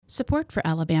Support for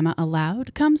Alabama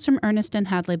Aloud comes from Ernest and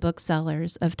Hadley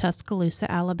Booksellers of Tuscaloosa,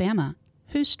 Alabama,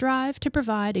 who strive to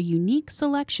provide a unique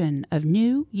selection of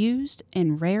new, used,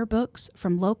 and rare books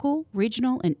from local,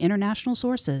 regional, and international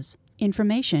sources.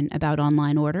 Information about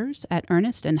online orders at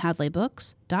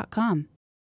ernestandhadleybooks.com.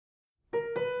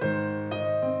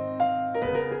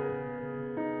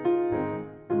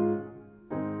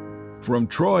 From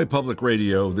Troy Public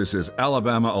Radio, this is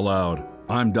Alabama Aloud.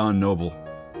 I'm Don Noble.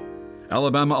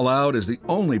 Alabama Aloud is the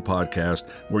only podcast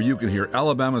where you can hear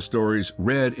Alabama stories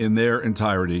read in their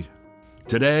entirety.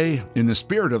 Today, in the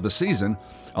spirit of the season,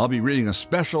 I'll be reading a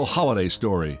special holiday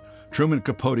story, Truman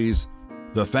Capote's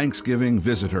The Thanksgiving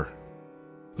Visitor.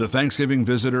 The Thanksgiving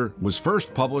Visitor was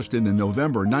first published in the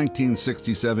November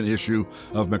 1967 issue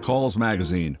of McCall's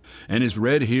magazine and is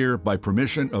read here by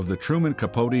permission of the Truman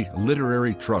Capote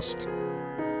Literary Trust.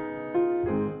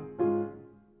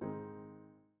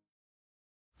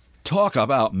 Talk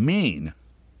about mean.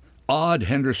 Odd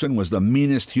Henderson was the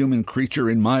meanest human creature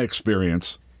in my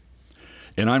experience.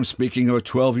 And I'm speaking of a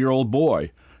 12-year-old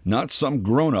boy, not some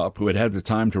grown-up who had had the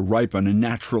time to ripen a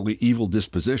naturally evil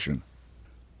disposition.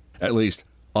 At least,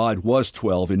 Odd was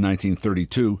 12 in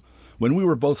 1932, when we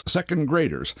were both second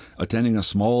graders attending a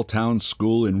small-town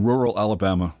school in rural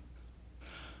Alabama.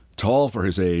 Tall for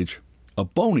his age, a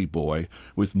bony boy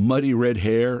with muddy red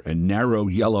hair and narrow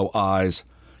yellow eyes,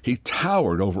 he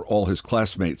towered over all his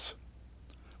classmates.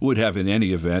 Would have in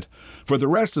any event, for the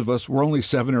rest of us were only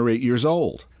 7 or 8 years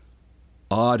old.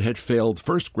 Odd had failed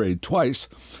first grade twice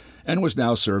and was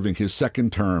now serving his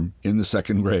second term in the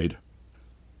second grade.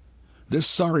 This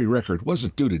sorry record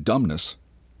wasn't due to dumbness.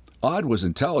 Odd was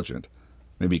intelligent,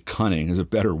 maybe cunning is a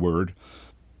better word,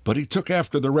 but he took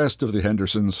after the rest of the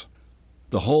Hendersons.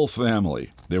 The whole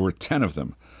family, there were 10 of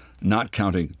them, not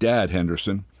counting Dad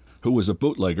Henderson, who was a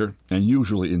bootlegger and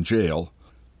usually in jail,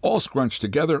 all scrunched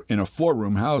together in a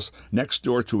 4-room house next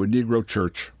door to a Negro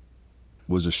church.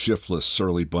 It was a shiftless,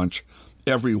 surly bunch,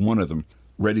 every one of them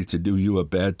ready to do you a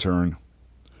bad turn.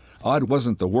 Odd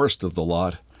wasn't the worst of the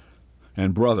lot,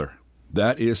 and brother,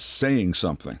 that is saying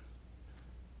something.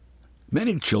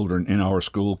 Many children in our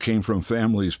school came from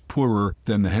families poorer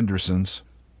than the Hendersons.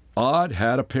 Odd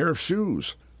had a pair of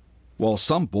shoes, while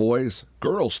some boys,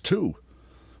 girls too,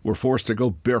 were forced to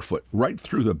go barefoot right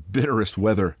through the bitterest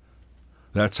weather.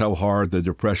 That's how hard the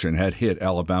Depression had hit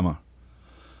Alabama.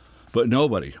 But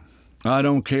nobody, I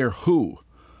don't care who,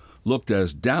 looked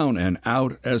as down and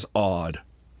out as Odd,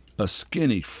 a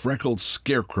skinny, freckled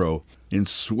scarecrow in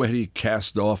sweaty,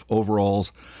 cast-off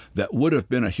overalls that would have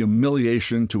been a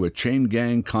humiliation to a chain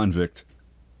gang convict.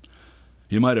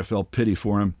 You might have felt pity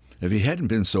for him if he hadn't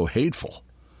been so hateful.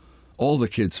 All the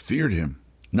kids feared him,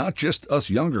 not just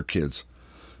us younger kids,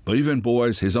 but even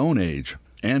boys his own age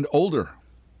and older.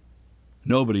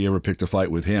 Nobody ever picked a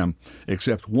fight with him,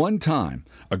 except one time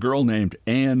a girl named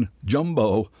Ann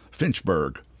Jumbo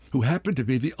Finchberg, who happened to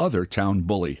be the other town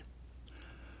bully.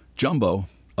 Jumbo,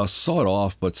 a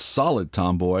sawed-off but solid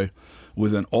tomboy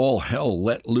with an all-hell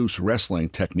let-loose wrestling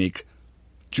technique,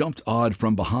 jumped Odd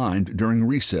from behind during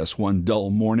recess one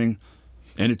dull morning,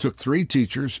 and it took 3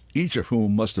 teachers, each of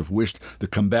whom must have wished the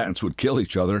combatants would kill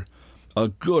each other, a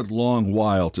good long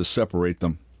while to separate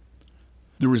them.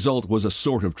 The result was a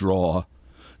sort of draw.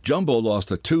 Jumbo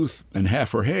lost a tooth and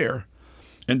half her hair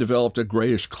and developed a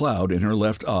grayish cloud in her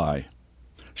left eye.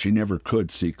 She never could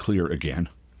see clear again.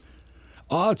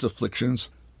 Odd's afflictions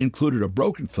included a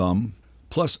broken thumb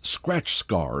plus scratch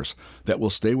scars that will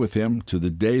stay with him to the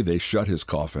day they shut his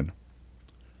coffin.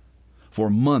 For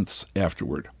months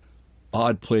afterward,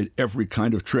 Odd played every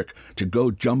kind of trick to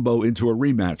goad Jumbo into a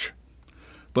rematch.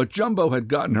 But Jumbo had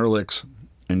gotten her licks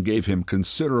and gave him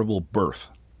considerable berth,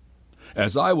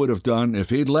 as I would have done if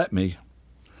he'd let me.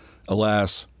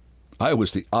 Alas, I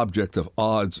was the object of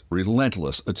Odd's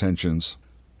relentless attentions.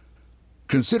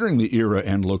 Considering the era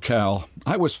and locale,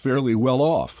 I was fairly well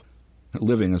off,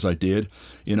 living as I did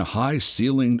in a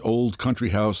high-ceilinged old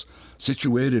country house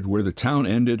situated where the town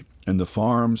ended and the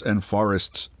farms and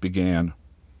forests began.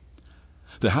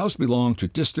 The house belonged to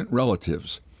distant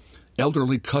relatives,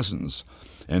 elderly cousins,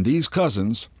 and these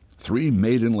cousins, 3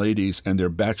 maiden ladies and their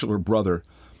bachelor brother,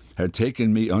 had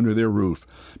taken me under their roof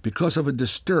because of a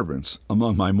disturbance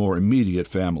among my more immediate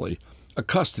family, a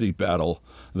custody battle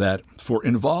that, for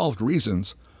involved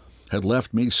reasons, had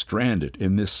left me stranded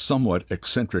in this somewhat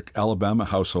eccentric Alabama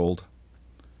household.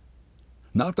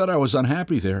 Not that I was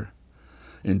unhappy there.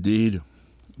 Indeed,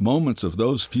 moments of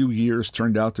those few years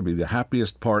turned out to be the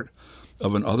happiest part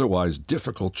of an otherwise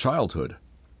difficult childhood,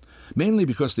 mainly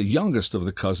because the youngest of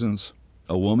the cousins,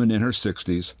 a woman in her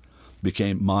 60s,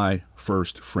 became my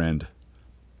first friend.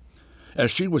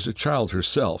 as she was a child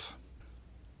herself.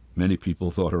 Many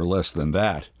people thought her less than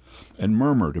that, and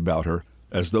murmured about her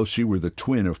as though she were the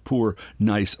twin of poor,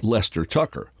 nice Lester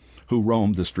Tucker, who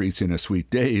roamed the streets in his sweet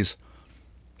days.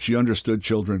 She understood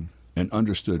children and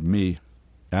understood me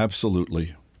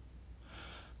absolutely.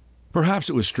 Perhaps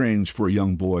it was strange for a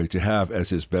young boy to have as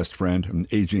his best friend an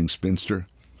aging spinster,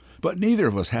 but neither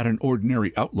of us had an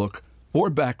ordinary outlook or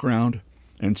background,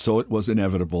 and so it was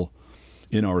inevitable,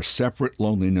 in our separate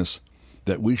loneliness,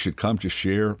 that we should come to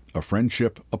share a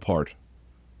friendship apart.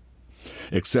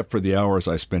 Except for the hours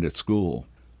I spent at school,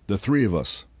 the three of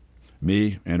us,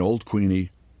 me and old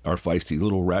Queenie, our feisty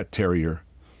little rat terrier,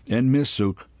 and Miss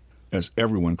Sook, as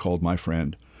everyone called my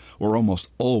friend, were almost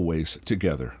always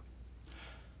together.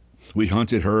 We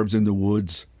hunted herbs in the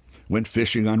woods, went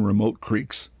fishing on remote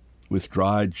creeks, with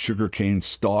dried sugar-cane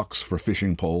stalks for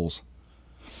fishing poles,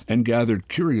 and gathered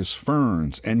curious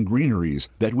ferns and greeneries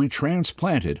that we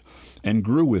transplanted and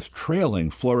grew with trailing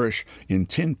flourish in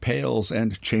tin pails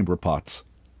and chamber pots.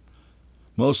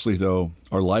 Mostly, though,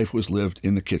 our life was lived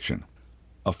in the kitchen,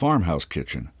 a farmhouse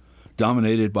kitchen,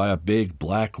 dominated by a big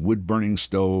black wood-burning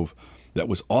stove that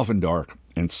was often dark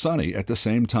and sunny at the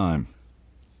same time.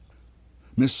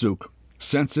 Miss Sook,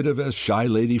 sensitive as shy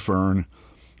Lady Fern,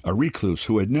 a recluse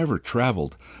who had never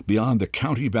traveled beyond the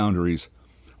county boundaries,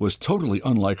 was totally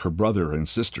unlike her brother and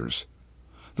sisters,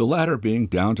 the latter being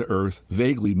down-to-earth,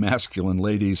 vaguely masculine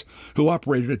ladies who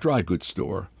operated a dry goods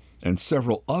store and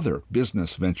several other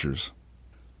business ventures.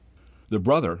 The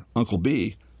brother, Uncle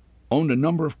B, owned a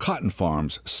number of cotton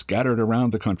farms scattered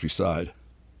around the countryside.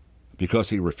 Because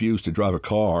he refused to drive a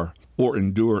car or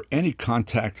endure any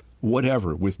contact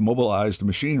whatever with mobilized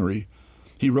machinery,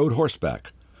 he rode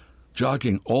horseback,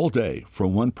 jogging all day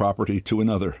from one property to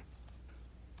another.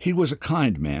 He was a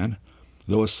kind man,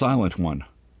 though a silent one.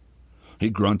 He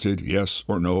grunted yes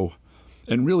or no,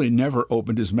 and really never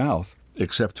opened his mouth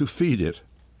except to feed it.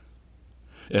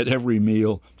 At every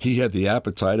meal, he had the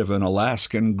appetite of an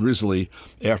Alaskan grizzly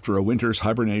after a winter's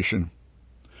hibernation,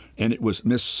 and it was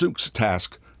Miss Sook's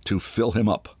task to fill him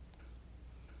up.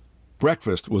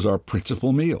 Breakfast was our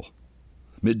principal meal.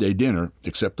 Midday dinner,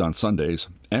 except on Sundays,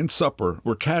 and supper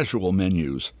were casual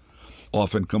menus,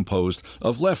 often composed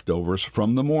of leftovers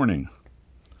from the morning.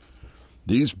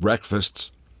 These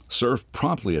breakfasts, served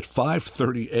promptly at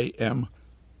 5:30 a.m.,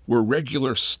 were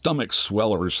regular stomach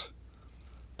swellers.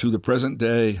 To the present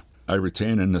day, I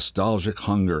retain a nostalgic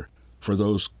hunger for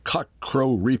those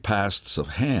cock-crow repasts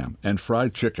of ham and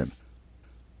fried chicken,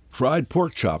 fried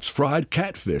pork chops, fried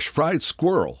catfish, fried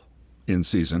squirrel in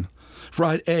season,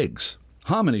 fried eggs,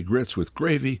 hominy grits with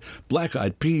gravy,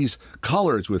 black-eyed peas,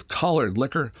 collards with collared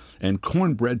liquor, and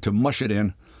cornbread to mush it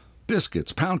in,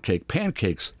 biscuits, pound cake,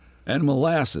 pancakes, and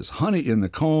molasses, honey in the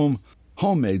comb,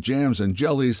 homemade jams and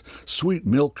jellies, sweet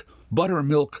milk,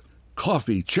 buttermilk,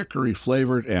 coffee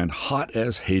chicory-flavored and hot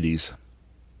as Hades.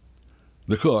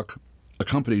 The cook,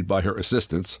 accompanied by her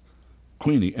assistants,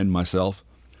 Queenie and myself,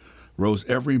 rose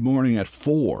every morning at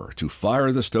 4 to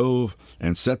fire the stove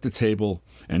and set the table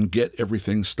and get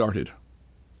everything started.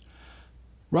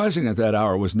 Rising at that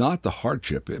hour was not the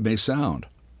hardship it may sound.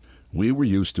 We were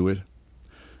used to it.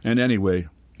 And anyway,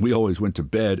 we always went to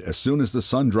bed as soon as the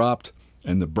sun dropped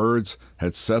and the birds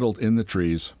had settled in the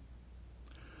trees.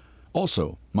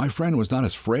 Also, my friend was not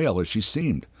as frail as she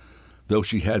seemed. Though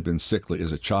she had been sickly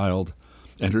as a child,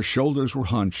 and her shoulders were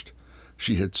hunched,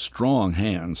 she had strong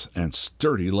hands and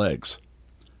sturdy legs.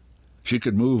 She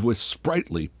could move with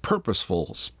sprightly,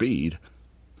 purposeful speed,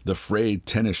 the frayed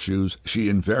tennis shoes she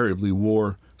invariably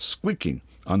wore squeaking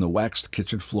on the waxed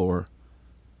kitchen floor,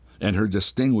 and her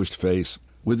distinguished face,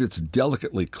 with its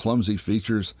delicately clumsy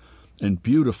features and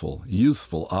beautiful,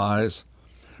 youthful eyes,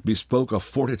 bespoke a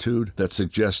fortitude that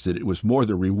suggested it was more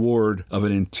the reward of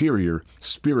an interior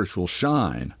spiritual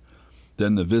shine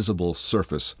than the visible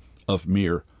surface of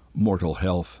mere mortal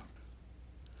health.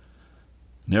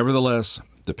 Nevertheless,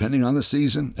 depending on the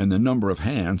season and the number of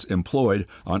hands employed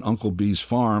on Uncle B's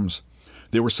farms,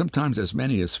 there were sometimes as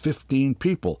many as 15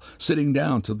 people sitting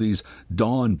down to these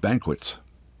dawn banquets.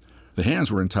 The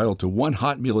hands were entitled to one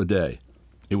hot meal a day.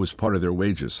 It was part of their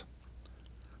wages.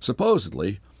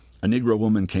 Supposedly, a Negro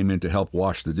woman came in to help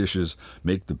wash the dishes,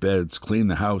 make the beds, clean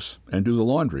the house, and do the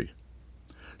laundry.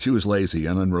 She was lazy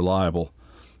and unreliable,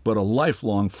 but a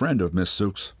lifelong friend of Miss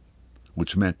Sook's,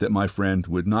 which meant that my friend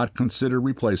would not consider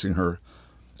replacing her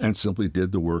and simply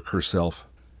did the work herself.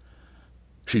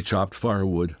 She chopped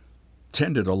firewood,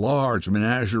 tended a large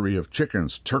menagerie of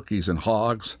chickens, turkeys, and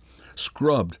hogs,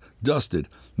 scrubbed, dusted,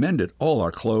 mended all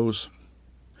our clothes.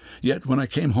 Yet when I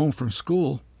came home from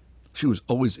school, she was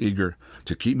always eager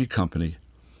to keep me company,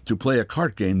 to play a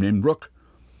card game named Rook,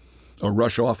 or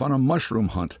rush off on a mushroom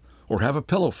hunt, or have a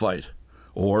pillow fight,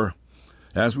 or,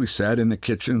 as we sat in the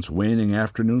kitchen's waning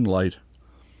afternoon light,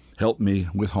 help me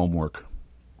with homework.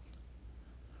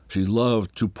 She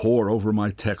loved to pore over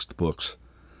my textbooks,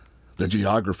 the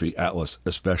geography atlas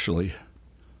especially.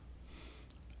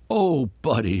 "Oh,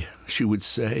 Buddy," she would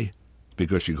say,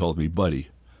 because she called me Buddy,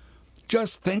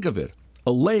 "just think of it,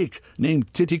 a lake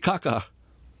named Titicaca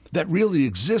that really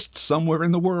exists somewhere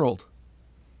in the world."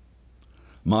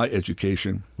 My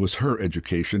education was her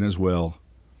education as well.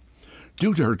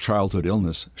 Due to her childhood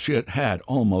illness, she had had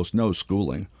almost no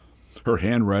schooling. Her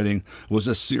handwriting was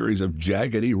a series of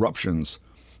jagged eruptions,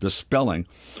 the spelling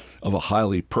of a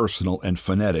highly personal and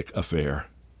phonetic affair.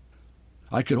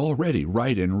 I could already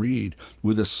write and read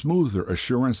with a smoother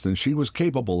assurance than she was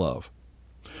capable of,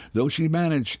 though she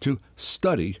managed to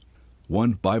study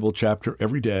one Bible chapter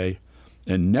every day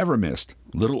and never missed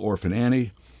Little Orphan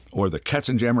Annie or the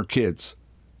Katzenjammer Kids,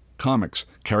 comics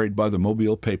carried by the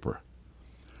Mobile paper.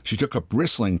 She took a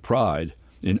bristling pride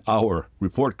in our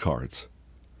report cards.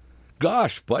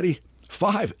 "Gosh, Buddy,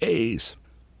 5 A's.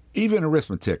 Even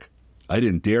arithmetic. I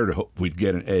didn't dare to hope we'd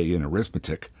get an A in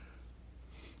arithmetic."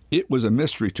 It was a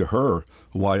mystery to her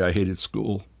why I hated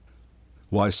school,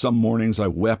 why some mornings I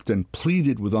wept and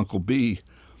pleaded with Uncle B,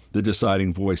 the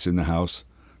deciding voice in the house,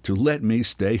 to let me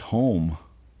stay home.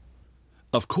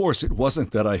 Of course, it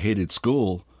wasn't that I hated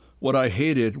school. What I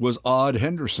hated was Odd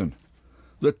Henderson,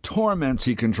 the torments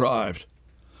he contrived.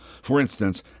 For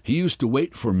instance, he used to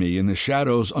wait for me in the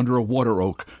shadows under a water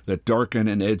oak that darkened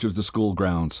an edge of the school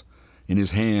grounds. In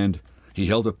his hand, he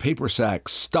held a paper sack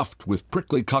stuffed with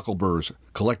prickly cockleburrs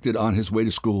collected on his way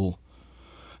to school.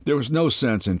 There was no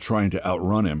sense in trying to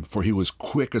outrun him, for he was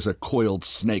quick as a coiled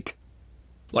snake.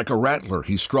 Like a rattler,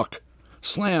 he struck,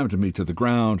 slammed me to the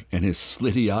ground, and his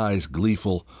slitty eyes,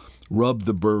 gleeful, rubbed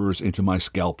the burrs into my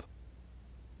scalp.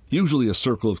 Usually a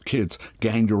circle of kids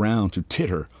ganged around to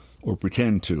titter or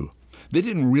pretend to. They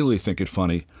didn't really think it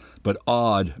funny, but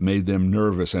Odd made them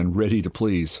nervous and ready to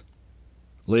please.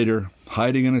 Later,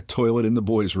 hiding in a toilet in the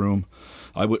boys' room,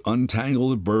 I would untangle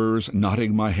the burrs,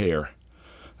 knotting my hair.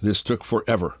 This took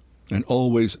forever and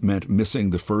always meant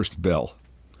missing the first bell.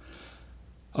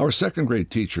 Our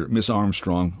second-grade teacher, Miss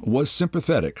Armstrong, was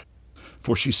sympathetic,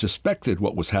 for she suspected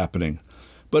what was happening,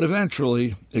 but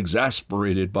eventually,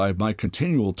 exasperated by my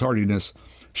continual tardiness,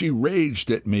 she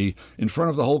raged at me in front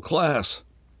of the whole class.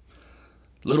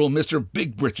 "Little Mr.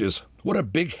 Big Britches, what a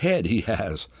big head he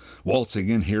has, waltzing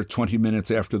in here 20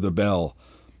 minutes after the bell.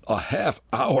 A half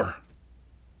hour."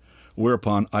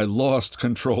 Whereupon I lost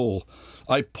control.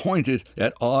 I pointed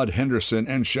at Odd Henderson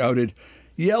and shouted,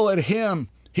 "Yell at him!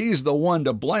 He's the one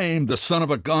to blame, the son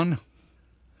of a gun!"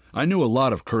 I knew a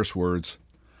lot of curse words,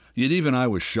 yet even I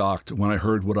was shocked when I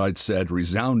heard what I'd said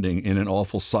resounding in an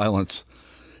awful silence,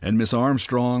 and Miss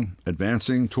Armstrong,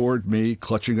 advancing toward me,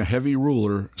 clutching a heavy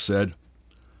ruler, said,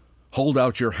 "Hold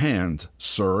out your hand,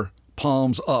 sir.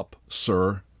 Palms up,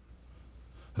 sir."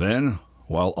 Then,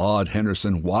 while Odd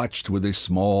Henderson watched with a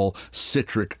small,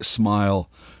 citric smile,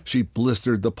 she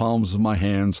blistered the palms of my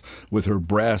hands with her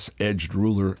brass-edged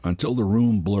ruler until the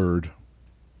room blurred.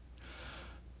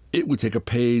 It would take a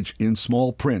page in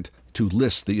small print to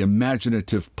list the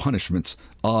imaginative punishments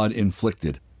Odd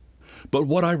inflicted. But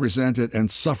what I resented and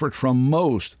suffered from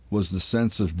most was the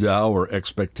sense of dour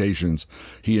expectations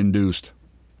he induced.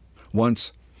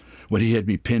 Once, when he had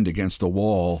me pinned against a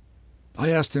wall, I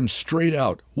asked him straight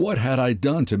out what had I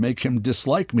done to make him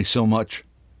dislike me so much.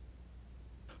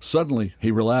 Suddenly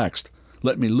he relaxed,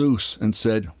 let me loose, and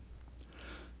said,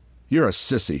 "You're a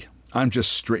sissy. I'm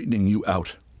just straightening you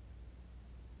out."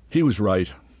 He was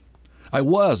right. I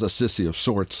was a sissy of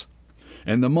sorts,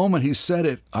 and the moment he said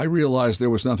it, I realized there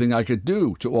was nothing I could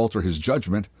do to alter his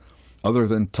judgment, other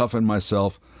than toughen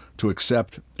myself to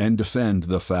accept and defend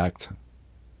the fact.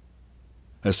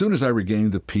 As soon as I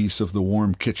regained the peace of the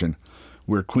warm kitchen,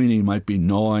 where Queenie might be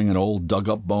gnawing an old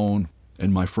dug-up bone,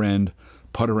 and my friend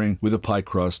puttering with a pie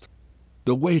crust,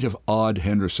 the weight of Odd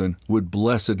Henderson would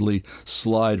blessedly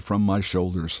slide from my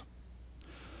shoulders.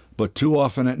 But too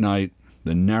often at night,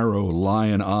 the narrow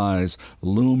lion eyes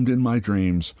loomed in my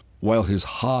dreams, while his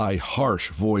high, harsh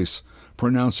voice,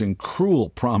 pronouncing cruel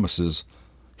promises,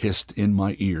 hissed in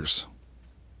my ears.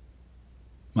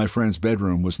 My friend's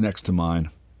bedroom was next to mine.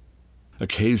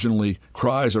 Occasionally,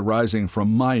 cries arising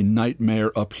from my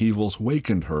nightmare upheavals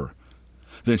wakened her.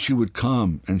 Then she would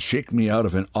come and shake me out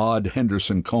of an Odd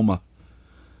Henderson coma.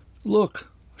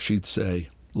 "Look," she'd say,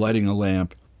 lighting a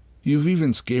lamp, "you've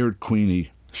even scared Queenie.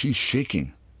 She's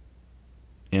shaking."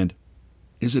 And,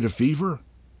 "Is it a fever?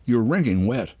 You're wringing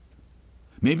wet.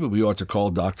 Maybe we ought to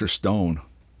call Dr. Stone."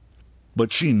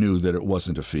 But she knew that it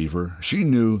wasn't a fever. She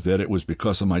knew that it was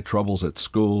because of my troubles at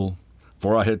school,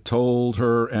 for I had told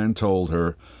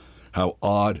her how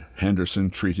odd Henderson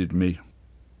treated me.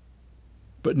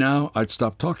 But now I'd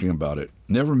stopped talking about it,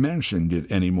 never mentioned it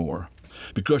any more,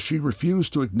 because she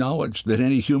refused to acknowledge that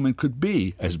any human could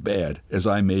be as bad as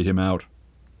I made him out.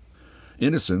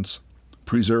 Innocence,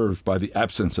 preserved by the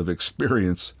absence of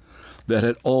experience that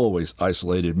had always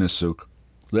isolated Miss Sooke,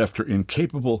 left her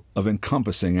incapable of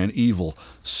encompassing an evil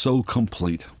so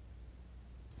complete.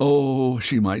 "Oh,"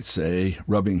 she might say,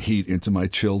 rubbing heat into my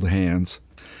chilled hands,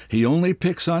 "he only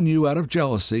picks on you out of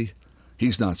jealousy.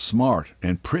 He's not smart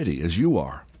and pretty as you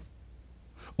are."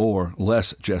 Or,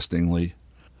 less jestingly,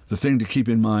 "The thing to keep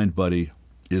in mind, buddy,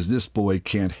 is this boy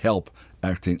can't help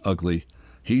acting ugly.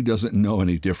 He doesn't know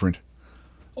any different.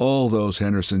 All those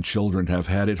Henderson children have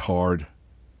had it hard.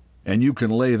 And you can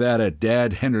lay that at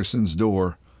Dad Henderson's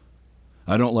door.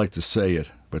 I don't like to say it,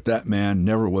 but that man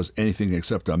never was anything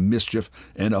except a mischief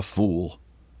and a fool.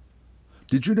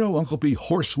 Did you know Uncle B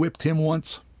horsewhipped him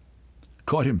once?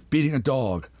 Caught him beating a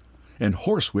dog, and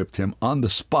horsewhipped him on the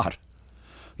spot.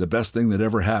 The best thing that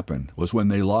ever happened was when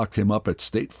they locked him up at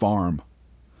State Farm.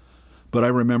 But I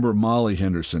remember Molly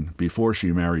Henderson before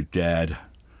she married Dad.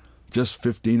 Just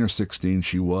 15 or 16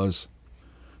 she was,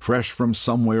 fresh from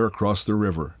somewhere across the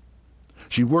river.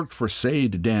 She worked for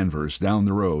Sade Danvers down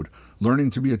the road,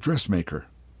 learning to be a dressmaker.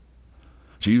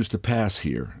 She used to pass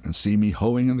here and see me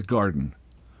hoeing in the garden.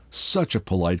 Such a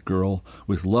polite girl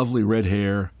with lovely red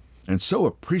hair and so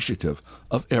appreciative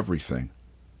of everything.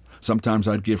 Sometimes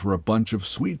I'd give her a bunch of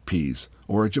sweet peas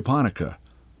or a japonica,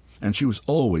 and she was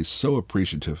always so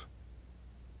appreciative.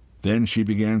 Then she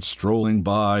began strolling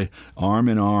by, arm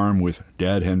in arm with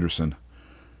Dad Henderson,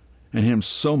 and him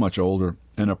so much older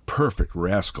and a perfect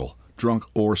rascal, drunk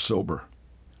or sober.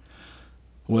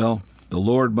 Well, the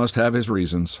Lord must have his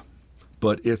reasons,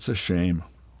 but it's a shame.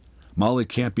 Molly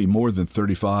can't be more than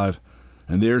 35,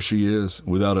 and there she is,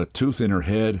 without a tooth in her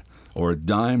head or a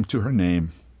dime to her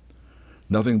name.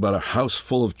 Nothing but a house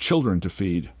full of children to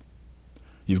feed.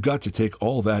 You've got to take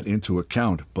all that into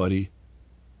account, buddy,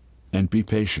 and be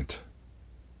patient."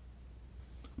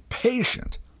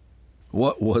 Patient?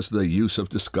 What was the use of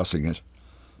discussing it?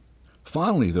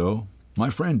 Finally, though, my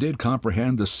friend did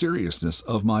comprehend the seriousness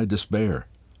of my despair.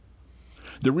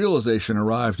 The realization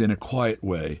arrived in a quiet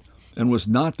way, and was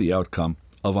not the outcome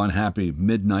of unhappy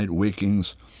midnight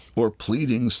wakings or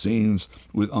pleading scenes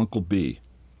with Uncle B.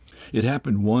 It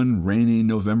happened one rainy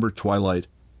November twilight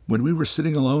when we were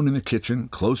sitting alone in the kitchen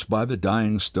close by the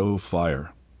dying stove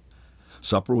fire.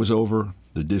 Supper was over,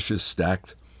 the dishes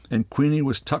stacked, and Queenie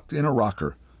was tucked in a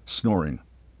rocker, snoring.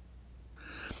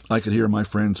 I could hear my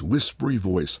friend's whispery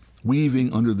voice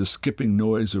weaving under the skipping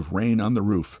noise of rain on the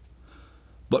roof.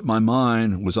 But my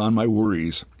mind was on my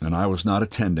worries, and I was not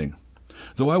attending,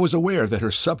 though I was aware that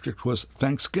her subject was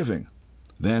Thanksgiving,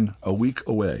 then a week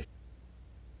away.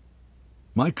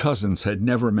 My cousins had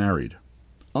never married.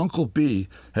 Uncle B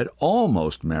had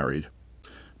almost married,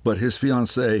 but his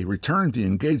fiancée returned the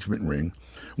engagement ring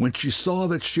when she saw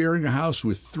that sharing a house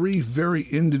with 3 very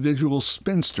individual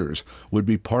spinsters would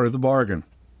be part of the bargain.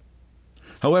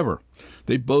 However,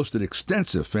 they boasted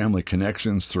extensive family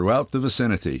connections throughout the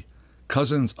vicinity,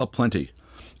 cousins aplenty,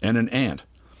 and an aunt,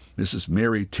 Mrs.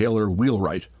 Mary Taylor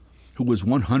Wheelwright, who was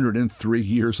 103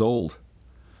 years old.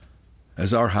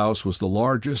 As our house was the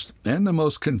largest and the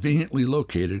most conveniently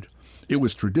located, it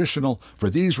was traditional for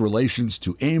these relations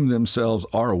to aim themselves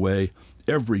our way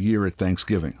every year at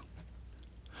Thanksgiving.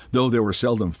 Though there were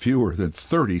seldom fewer than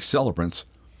 30 celebrants,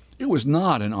 it was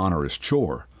not an onerous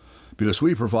chore, because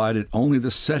we provided only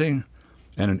the setting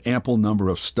and an ample number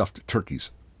of stuffed turkeys.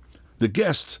 The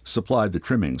guests supplied the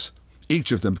trimmings,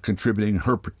 each of them contributing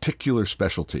her particular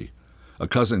specialty. A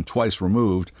cousin twice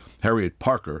removed, Harriet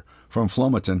Parker, from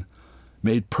Flomaton,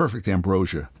 made perfect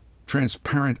ambrosia,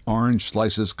 transparent orange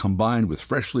slices combined with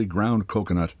freshly ground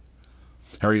coconut.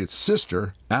 Harriet's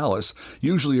sister, Alice,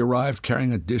 usually arrived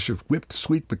carrying a dish of whipped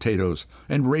sweet potatoes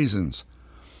and raisins.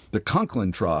 The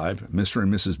Conklin tribe, Mr.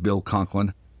 and Mrs. Bill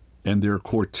Conklin, and their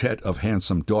quartet of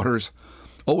handsome daughters,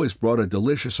 always brought a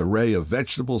delicious array of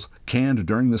vegetables canned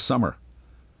during the summer.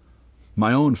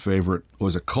 My own favorite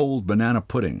was a cold banana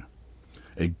pudding,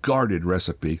 a guarded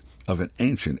recipe of an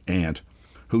ancient aunt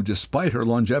who, despite her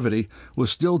longevity, was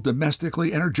still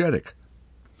domestically energetic.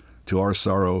 To our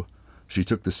sorrow, she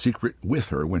took the secret with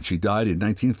her when she died in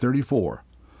 1934,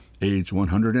 age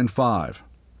 105.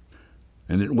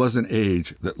 And it was an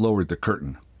age that lowered the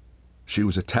curtain. She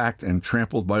was attacked and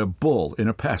trampled by a bull in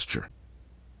a pasture.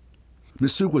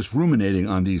 Miss Sooke was ruminating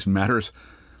on these matters,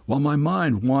 while my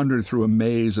mind wandered through a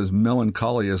maze as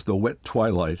melancholy as the wet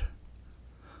twilight.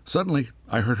 Suddenly,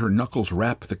 I heard her knuckles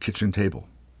rap the kitchen table.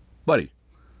 "Buddy."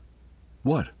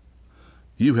 "What?"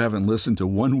 "You haven't listened to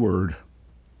one word."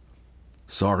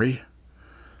 "Sorry."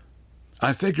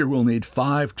 "I figure we'll need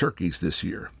 5 turkeys this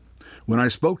year. When I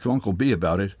spoke to Uncle B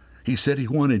about it, he said he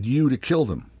wanted you to kill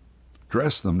them.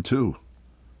 Dress them, too."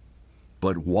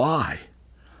 "But why?"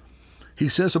 "He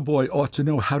says a boy ought to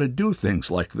know how to do things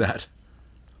like that."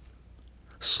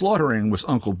 Slaughtering was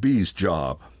Uncle B's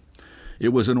job. It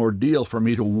was an ordeal for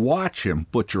me to watch him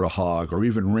butcher a hog or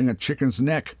even wring a chicken's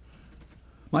neck.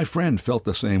 My friend felt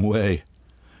the same way.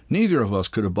 Neither of us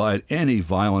could abide any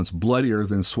violence bloodier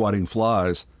than swatting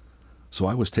flies, so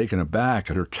I was taken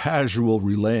aback at her casual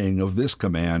relaying of this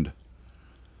command.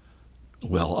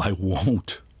 "Well, I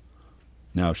won't."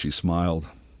 Now she smiled.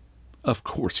 "Of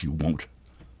course you won't.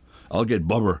 I'll get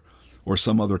Bubber or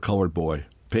some other colored boy,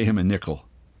 pay him a nickel.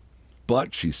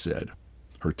 But," she said,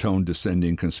 her tone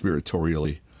descending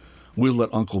conspiratorially, "we'll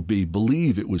let Uncle B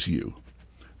believe it was you.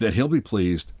 Then he'll be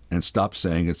pleased and stop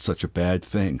saying it's such a bad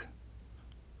thing."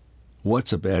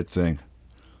 "What's a bad thing?"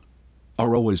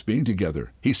 "Our always being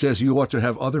together. He says you ought to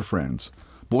have other friends,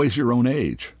 boys your own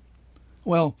age."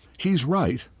 "Well, he's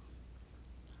right."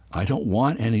 "I don't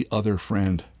want any other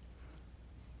friend."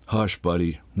 "Hush,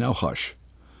 buddy. Now hush.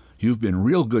 You've been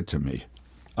real good to me.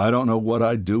 I don't know what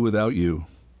I'd do without you.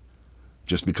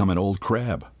 Just become an old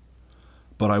crab.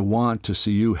 But I want to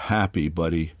see you happy,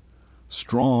 buddy.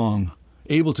 Strong,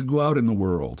 able to go out in the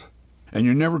world. And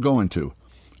you're never going to,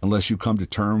 unless you come to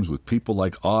terms with people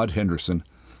like Odd Henderson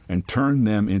and turn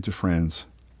them into friends."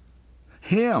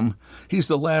 "Him? He's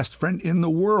the last friend in the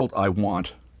world I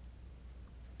want."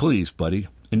 "Please, buddy,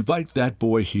 invite that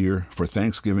boy here for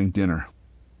Thanksgiving dinner."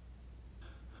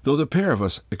 Though the pair of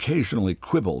us occasionally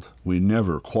quibbled, we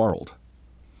never quarreled.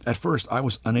 At first, I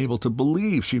was unable to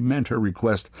believe she meant her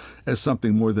request as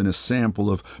something more than a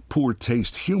sample of poor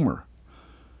taste humor.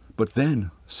 But then,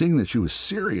 seeing that she was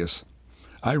serious,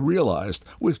 I realized,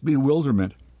 with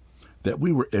bewilderment, that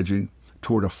we were edging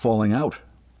toward a falling out.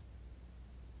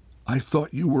 "I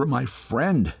thought you were my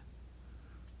friend."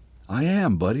 "I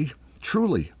am, buddy,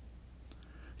 truly."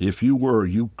 "If you were,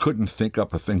 you couldn't think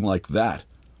up a thing like that.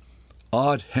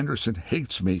 Odd Henderson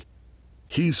hates me.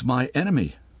 He's my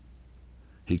enemy."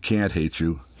 "He can't hate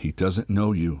you. He doesn't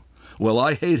know you." "Well,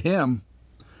 I hate him."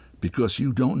 "Because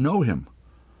you don't know him.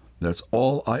 That's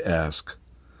all I ask.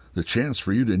 The chance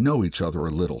for you to know each other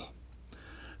a little.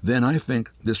 Then I think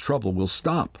this trouble will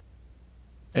stop.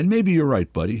 And maybe you're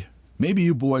right, buddy. Maybe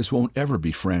you boys won't ever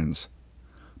be friends.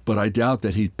 But I doubt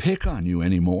that he'd pick on you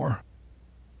anymore."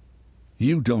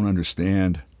 "You don't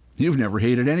understand. You've never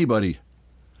hated anybody."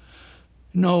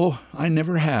 "No, I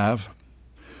never have.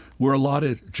 We're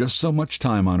allotted just so much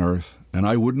time on earth, and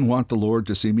I wouldn't want the Lord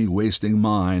to see me wasting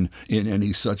mine in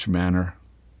any such manner."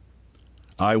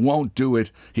 "I won't do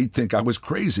it. He'd think I was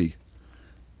crazy."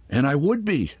 "And I would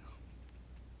be."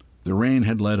 The rain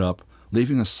had let up,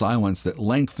 leaving a silence that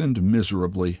lengthened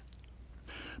miserably.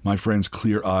 My friend's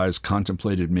clear eyes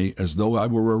contemplated me as though I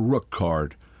were a rook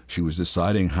card she was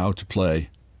deciding how to play.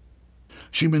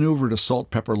 She maneuvered a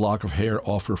salt-pepper lock of hair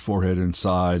off her forehead and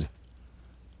sighed.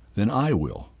 "Then I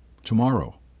will.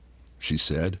 Tomorrow," she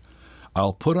said.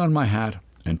 "I'll put on my hat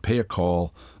and pay a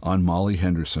call on Molly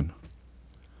Henderson."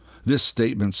 This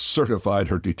statement certified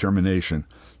her determination,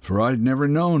 for I'd never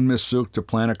known Miss Sooke to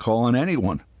plan a call on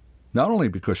anyone, not only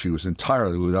because she was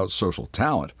entirely without social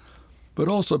talent, but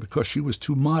also because she was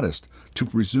too modest to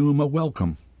presume a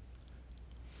welcome.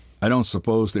 I don't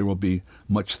suppose there will be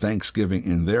much Thanksgiving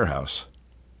in their house.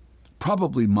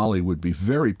 Probably Molly would be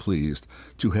very pleased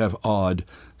to have Odd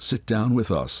sit down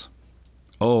with us.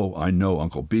 Oh, I know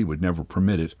Uncle B would never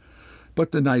permit it,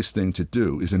 but the nice thing to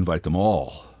do is invite them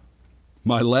all.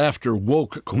 My laughter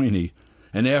woke Queenie,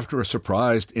 and after a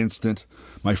surprised instant,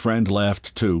 my friend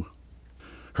laughed too.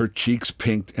 Her cheeks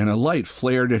pinked and a light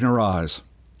flared in her eyes.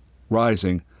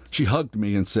 Rising, she hugged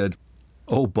me and said,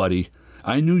 "Oh, buddy,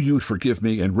 I knew you'd forgive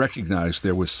me and recognized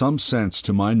there was some sense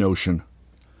to my notion."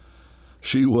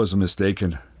 She was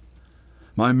mistaken.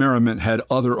 My merriment had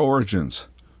other origins.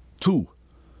 2.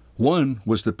 One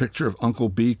was the picture of Uncle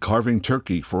B carving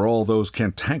turkey for all those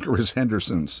cantankerous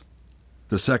Hendersons.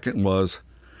 The second was,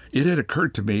 it had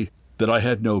occurred to me that I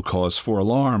had no cause for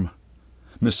alarm.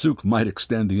 Miss Sooke might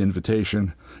extend the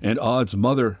invitation, and Odd's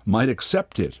mother might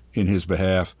accept it in his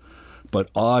behalf, but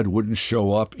Odd wouldn't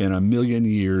show up in a million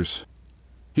years.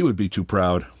 He would be too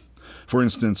proud. For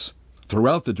instance,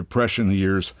 throughout the Depression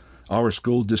years, our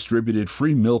school distributed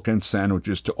free milk and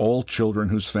sandwiches to all children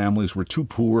whose families were too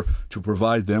poor to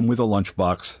provide them with a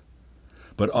lunchbox.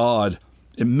 But Odd,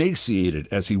 emaciated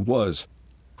as he was,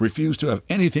 refused to have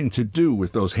anything to do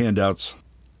with those handouts.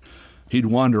 He'd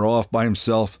wander off by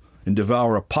himself and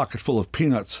devour a pocketful of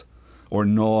peanuts or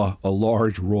gnaw a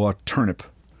large raw turnip.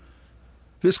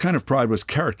 This kind of pride was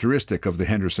characteristic of the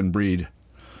Henderson breed.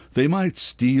 They might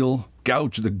steal,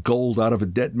 gouge the gold out of a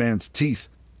dead man's teeth,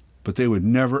 but they would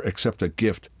never accept a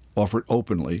gift offered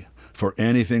openly, for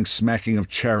anything smacking of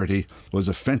charity was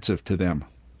offensive to them.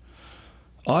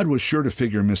 Odd was sure to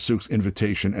figure Miss Sook's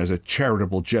invitation as a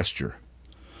charitable gesture,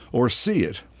 or see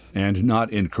it, and not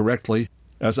incorrectly,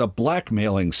 as a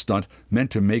blackmailing stunt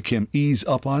meant to make him ease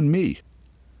up on me.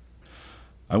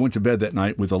 I went to bed that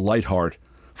night with a light heart,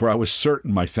 for I was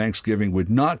certain my Thanksgiving would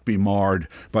not be marred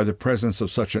by the presence of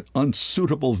such an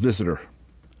unsuitable visitor.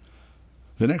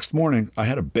 The next morning I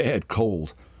had a bad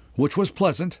cold, which was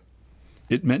pleasant.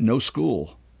 It meant no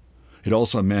school. It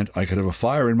also meant I could have a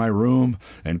fire in my room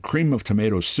and cream of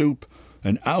tomato soup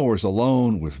and hours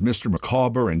alone with Mr.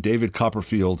 Micawber and David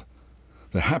Copperfield,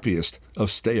 the happiest of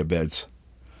stay-abeds.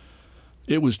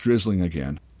 It was drizzling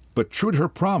again, but true to her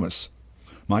promise,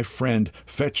 my friend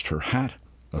fetched her hat,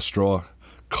 a straw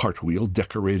cartwheel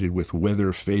decorated with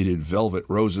weather-faded velvet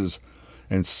roses,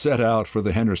 and set out for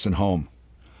the Henderson home.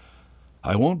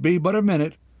 "I won't be but a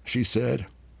minute," she said.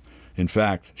 In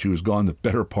fact, she was gone the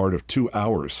better part of 2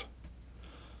 hours.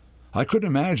 I couldn't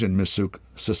imagine Miss Sook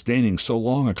sustaining so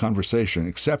long a conversation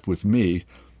except with me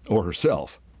or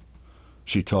herself.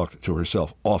 She talked to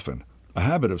herself often, a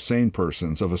habit of sane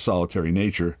persons of a solitary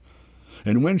nature,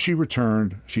 and when she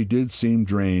returned, she did seem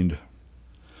drained.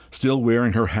 Still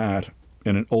wearing her hat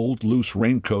and an old loose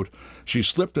raincoat, she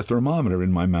slipped a thermometer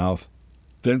in my mouth,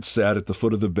 then sat at the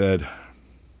foot of the bed.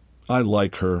 "I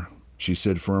like her," she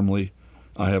said firmly.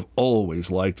 "I have always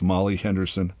liked Molly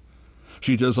Henderson.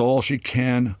 She does all she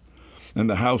can, and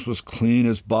the house was clean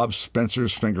as Bob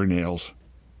Spencer's fingernails."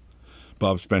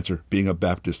 Bob Spencer being a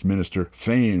Baptist minister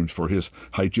famed for his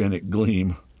hygienic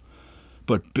gleam,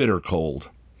 but bitter cold,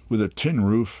 with a tin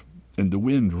roof and the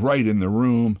wind right in the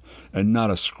room and not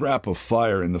a scrap of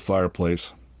fire in the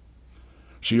fireplace.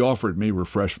 She offered me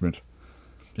refreshment,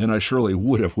 and I surely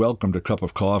would have welcomed a cup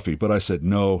of coffee, but I said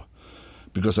no,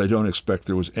 because I don't expect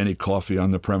there was any coffee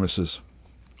on the premises,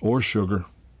 or sugar.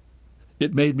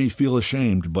 It made me feel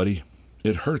ashamed, buddy.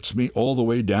 It hurts me all the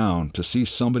way down to see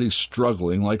somebody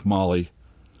struggling like Molly,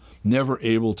 never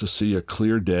able to see a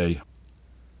clear day.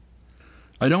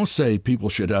 I don't say people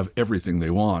should have everything they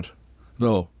want,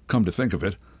 though, come to think of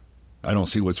it, I don't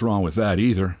see what's wrong with that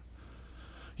either.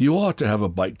 You ought to have a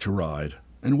bike to ride,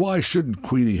 and why shouldn't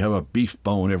Queenie have a beef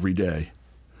bone every day?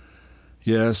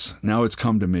 Yes, now it's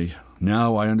come to me.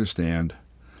 Now I understand.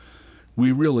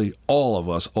 We really, all of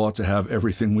us, ought to have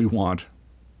everything we want.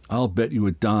 I'll bet you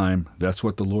a dime that's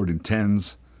what the Lord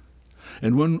intends.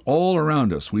 And when all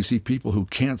around us we see people who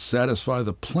can't satisfy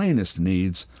the plainest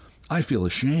needs, I feel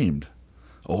ashamed.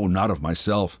 Oh, not of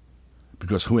myself,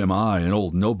 because who am I, an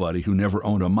old nobody who never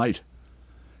owned a mite?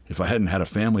 If I hadn't had a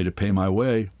family to pay my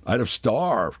way, I'd have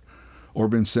starved or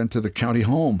been sent to the county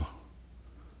home.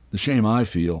 The shame I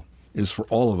feel is for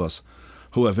all of us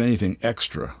who have anything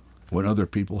extra when other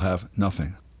people have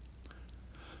nothing.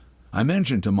 I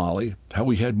mentioned to Molly how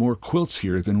we had more quilts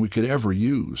here than we could ever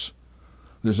use.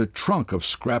 There's a trunk of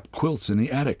scrap quilts in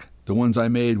the attic, the ones I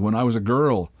made when I was a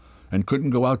girl and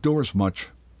couldn't go outdoors much.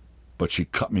 But she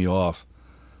cut me off,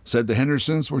 said the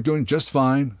Hendersons were doing just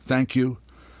fine, thank you,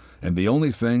 and the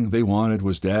only thing they wanted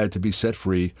was Dad to be set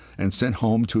free and sent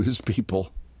home to his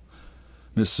people.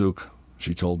 "Miss Sook,"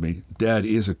 she told me, "Dad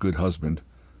is a good husband,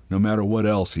 no matter what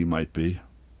else he might be."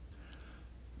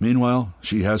 Meanwhile,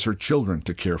 she has her children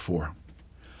to care for.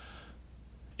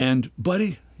 And,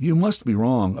 buddy, you must be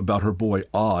wrong about her boy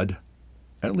Odd,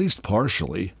 at least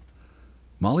partially.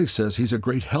 Molly says he's a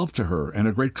great help to her and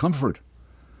a great comfort.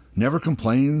 Never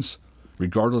complains,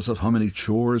 regardless of how many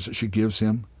chores she gives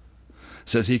him.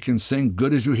 Says he can sing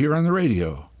good as you hear on the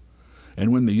radio.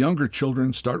 And when the younger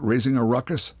children start raising a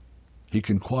ruckus, he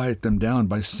can quiet them down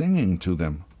by singing to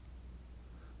them.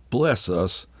 "Bless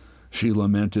us," she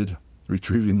lamented,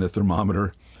 retrieving the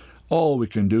thermometer. "All we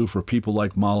can do for people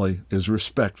like Molly is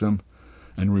respect them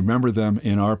and remember them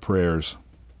in our prayers."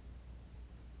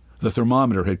 The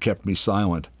thermometer had kept me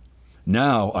silent.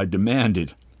 Now I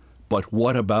demanded, "But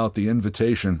what about the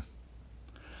invitation?"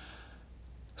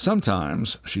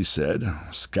 "Sometimes," she said,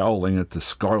 scowling at the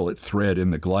scarlet thread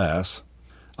in the glass,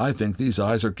 "I think these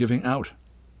eyes are giving out.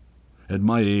 At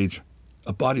my age,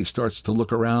 a body starts to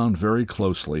look around very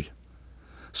closely.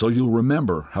 So you'll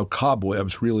remember how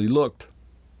cobwebs really looked.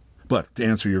 But to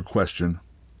answer your question,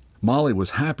 Molly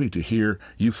was happy to hear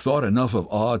you thought enough of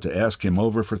Odd to ask him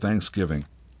over for Thanksgiving.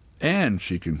 And,"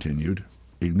 she continued,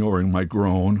 ignoring my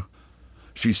groan,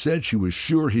 "she said she was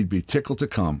sure he'd be tickled to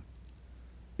come.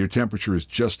 Your temperature is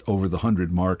just over the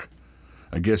 100 mark.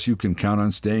 I guess you can count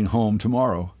on staying home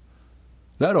tomorrow.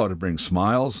 That ought to bring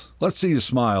smiles. Let's see you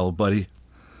smile, buddy.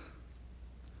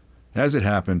 As it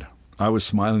happened, I was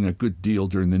smiling a good deal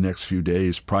during the next few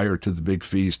days prior to the big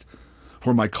feast,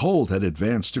 for my cold had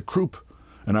advanced to croup,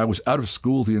 and I was out of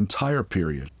school the entire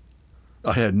period.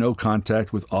 I had no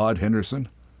contact with Odd Henderson,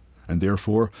 and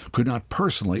therefore could not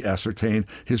personally ascertain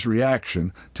his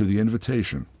reaction to the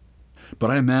invitation. But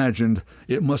I imagined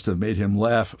it must have made him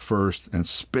laugh first and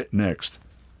spit next.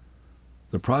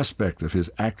 The prospect of his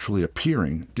actually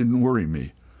appearing didn't worry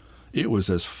me. It was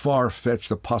as far-fetched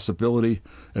a possibility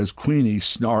as Queenie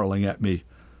snarling at me,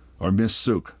 or Miss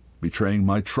Sooke betraying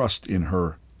my trust in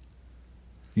her.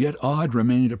 Yet Odd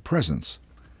remained a presence,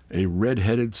 a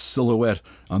red-headed silhouette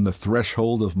on the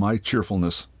threshold of my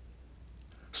cheerfulness.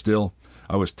 Still,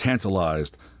 I was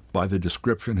tantalized by the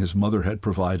description his mother had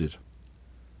provided.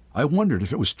 I wondered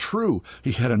if it was true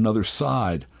he had another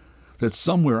side, that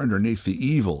somewhere underneath the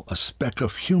evil a speck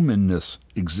of humanness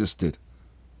existed.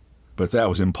 But that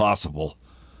was impossible.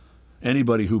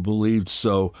 Anybody who believed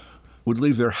so would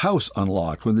leave their house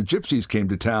unlocked when the gypsies came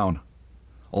to town.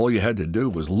 All you had to do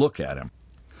was look at him.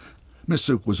 Miss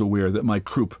Sooke was aware that my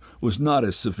croup was not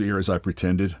as severe as I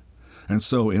pretended, and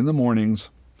so in the mornings,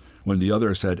 when the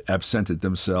others had absented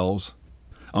themselves,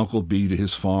 Uncle B to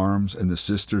his farms and the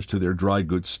sisters to their dry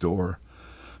goods store,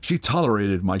 she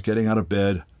tolerated my getting out of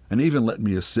bed and even let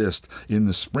me assist in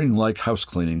the spring-like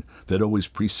house-cleaning that always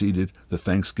preceded the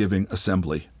Thanksgiving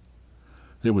assembly.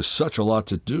 There was such a lot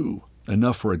to do,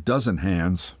 enough for a dozen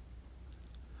hands.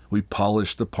 We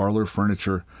polished the parlor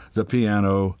furniture, the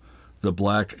piano, the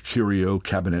black curio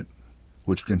cabinet,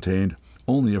 which contained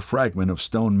only a fragment of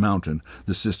Stone Mountain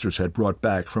the sisters had brought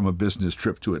back from a business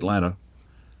trip to Atlanta,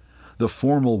 the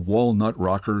formal walnut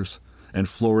rockers and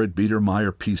florid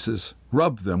Biedermeier pieces,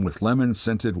 rubbed them with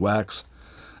lemon-scented wax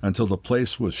until the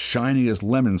place was shiny as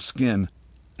lemon skin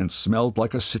and smelled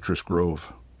like a citrus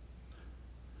grove.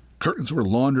 Curtains were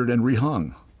laundered and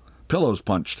rehung, pillows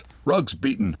punched, rugs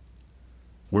beaten.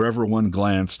 Wherever one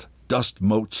glanced, dust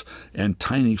motes and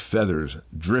tiny feathers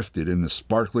drifted in the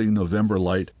sparkling November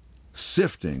light,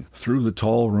 sifting through the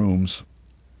tall rooms.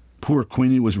 Poor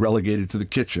Queenie was relegated to the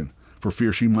kitchen for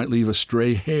fear she might leave a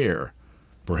stray hair,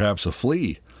 perhaps a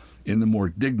flea, in the more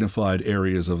dignified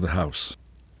areas of the house.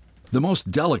 The most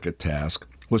delicate task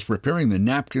was preparing the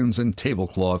napkins and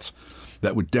tablecloths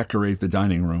that would decorate the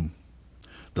dining room.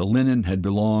 The linen had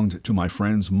belonged to my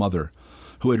friend's mother,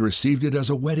 who had received it as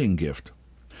a wedding gift.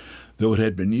 Though it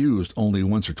had been used only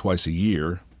once or twice a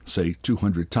year, say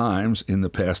 200 times in the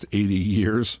past 80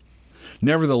 years,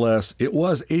 nevertheless it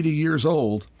was 80 years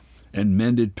old, and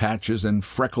mended patches and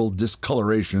freckled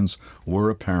discolorations were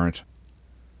apparent.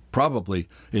 Probably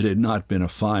it had not been a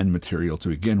fine material to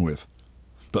begin with,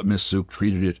 but Miss Sooke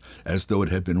treated it as though it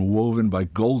had been woven by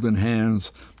golden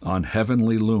hands on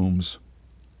heavenly looms.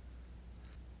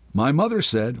 My mother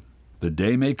said, "The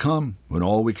day may come when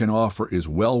all we can offer is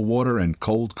well water and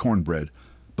cold cornbread,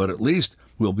 but at least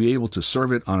we'll be able to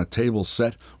serve it on a table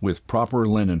set with proper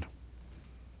linen."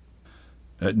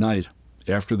 At night,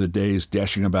 after the day's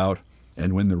dashing about,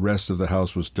 and when the rest of the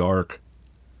house was dark,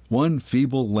 one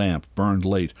feeble lamp burned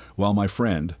late while my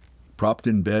friend, propped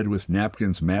in bed with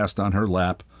napkins massed on her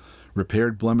lap,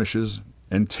 repaired blemishes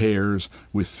and tears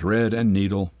with thread and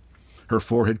needle, her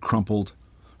forehead crumpled,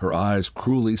 her eyes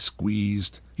cruelly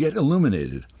squeezed, yet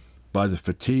illuminated by the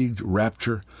fatigued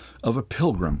rapture of a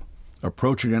pilgrim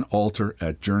approaching an altar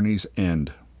at journey's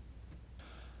end.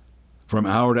 From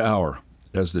hour to hour,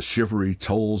 as the shivery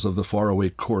tolls of the faraway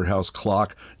courthouse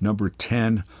clock numbered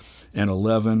 10 and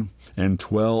 11 and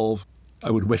 12,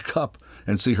 I would wake up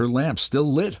and see her lamp still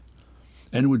lit,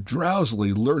 and would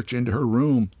drowsily lurch into her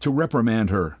room to reprimand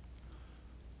her.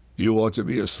 "You ought to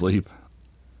be asleep."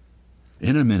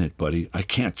 "In a minute, buddy. I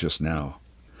can't just now.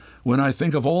 When I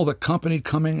think of all the company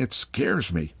coming, it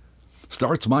scares me.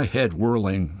 Starts my head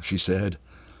whirling," she said,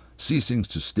 ceasing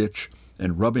to stitch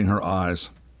and rubbing her eyes.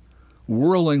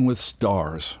 "Whirling with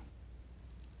stars.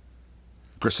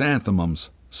 Chrysanthemums,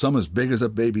 some as big as a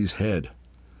baby's head.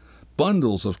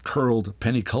 Bundles of curled,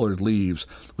 penny-colored leaves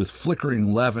with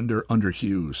flickering lavender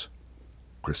underhues.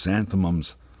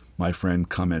 Chrysanthemums," my friend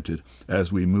commented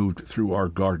as we moved through our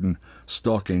garden,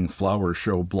 stalking flower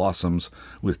show blossoms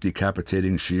with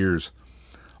decapitating shears,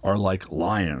 "are like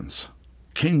lions,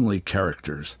 kingly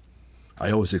characters.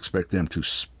 I always expect them to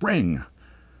spring,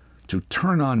 to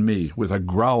turn on me with a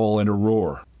growl and a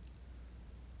roar."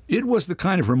 It was the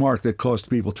kind of remark that caused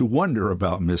people to wonder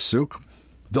about Miss Sooke,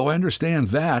 though I understand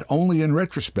that only in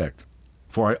retrospect,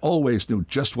 for I always knew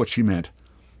just what she meant,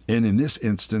 and in this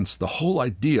instance the whole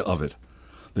idea of it,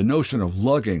 The notion of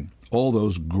lugging all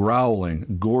those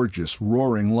growling, gorgeous,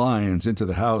 roaring lions into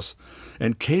the house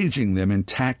and caging them in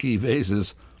tacky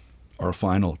vases, our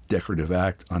final decorative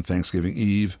act on Thanksgiving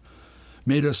Eve,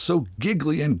 made us so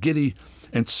giggly and giddy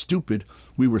and stupid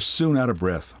we were soon out of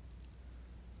breath.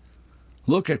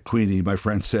 "Look at Queenie," my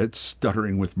friend said,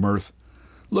 stuttering with mirth.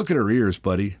 "Look at her ears,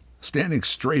 buddy, standing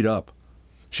straight up.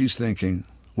 She's thinking,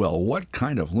 well, what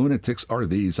kind of lunatics are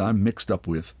these I'm mixed up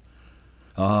with?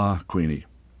 Ah, Queenie,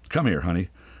 come here, honey.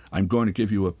 I'm going to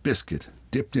give you a biscuit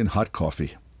dipped in hot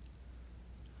coffee."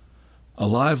 A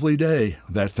lively day,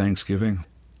 that Thanksgiving.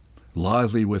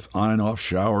 Lively with on-off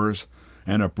showers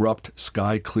and abrupt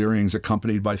sky clearings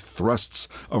accompanied by thrusts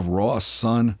of raw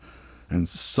sun and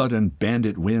sudden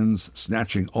bandit winds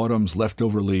snatching autumn's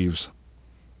leftover leaves.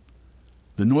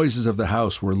 The noises of the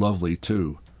house were lovely,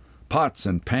 too. Pots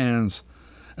and pans,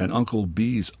 and Uncle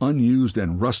B's unused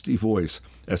and rusty voice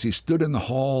as he stood in the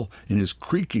hall in his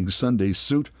creaking Sunday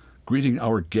suit, greeting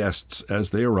our guests as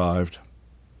they arrived.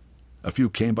 A few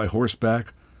came by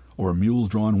horseback or a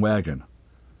mule-drawn wagon.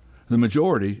 The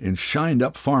majority in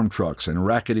shined-up farm trucks and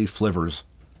rackety flivvers.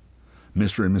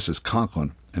 Mr. and Mrs.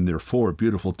 Conklin and their 4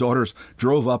 beautiful daughters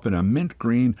drove up in a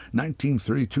mint-green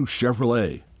 1932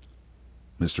 Chevrolet.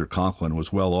 Mr. Conklin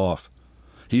was well off.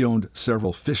 He owned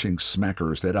several fishing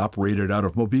smackers that operated out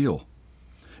of Mobile,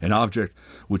 an object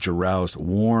which aroused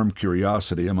warm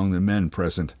curiosity among the men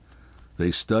present.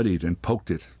 They studied and poked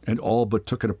it, and all but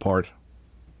took it apart.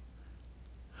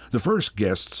 The first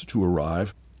guests to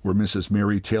arrive were Mrs.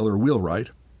 Mary Taylor Wheelwright,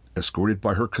 escorted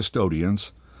by her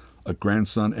custodians, a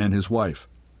grandson and his wife.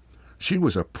 She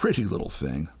was a pretty little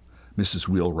thing, Mrs.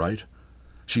 Wheelwright.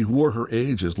 She wore her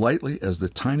age as lightly as the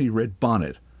tiny red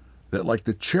bonnet that, like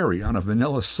the cherry on a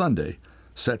vanilla sundae,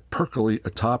 sat perkily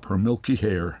atop her milky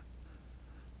hair.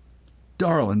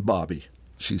 "Darlin' Bobby,"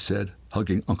 she said,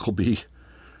 hugging Uncle B,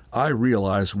 "I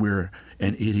realize we're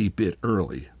an itty bit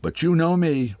early, but you know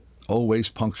me, always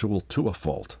punctual to a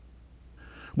fault."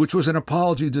 Which was an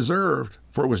apology deserved,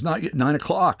 for it was not yet 9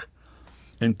 o'clock,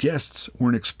 and guests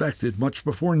weren't expected much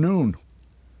before noon.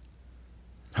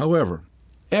 However,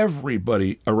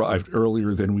 everybody arrived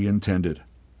earlier than we intended,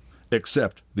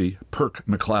 except the Perk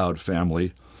McLeod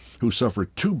family, who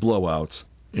suffered 2 blowouts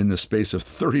in the space of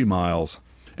 30 miles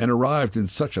and arrived in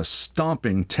such a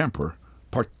stomping temper,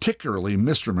 particularly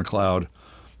Mr. McLeod,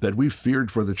 that we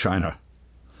feared for the china.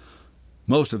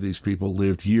 Most of these people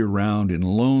lived year-round in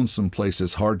lonesome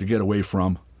places hard to get away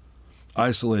from.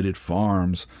 Isolated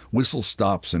farms, whistle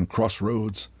stops and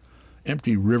crossroads,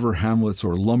 empty river hamlets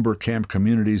or lumber camp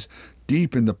communities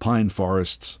deep in the pine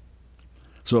forests.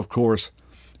 So, of course,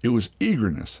 it was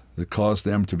eagerness that caused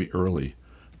them to be early,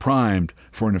 primed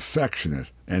for an affectionate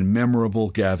and memorable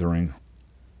gathering.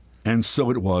 And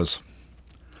so it was.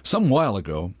 Some while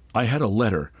ago, I had a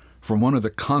letter from one of the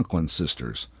Conklin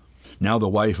sisters, now the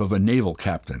wife of a naval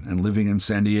captain and living in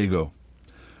San Diego.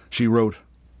 She wrote,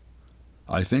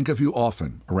 "I think of you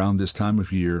often around this time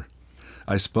of year,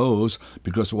 I suppose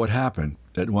because of what happened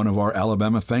at one of our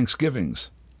Alabama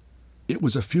Thanksgivings. It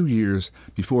was a few years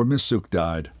before Miss Suk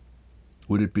died.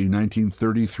 Would it be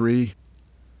 1933?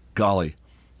 Golly,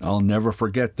 I'll never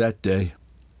forget that day."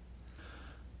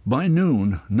 By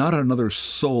noon, not another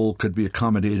soul could be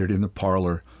accommodated in the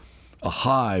parlor, a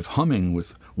hive humming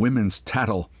with women's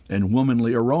tattle and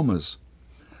womanly aromas.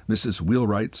 Mrs.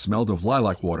 Wheelwright smelled of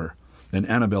lilac water, and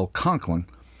Annabel Conklin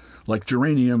like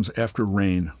geraniums after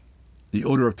rain. The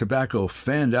odor of tobacco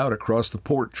fanned out across the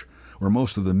porch, where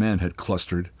most of the men had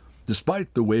clustered,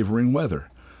 despite the wavering weather,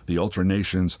 the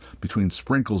alternations between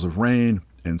sprinkles of rain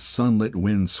and sunlit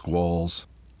wind squalls.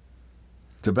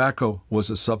 Tobacco was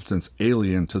a substance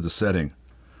alien to the setting.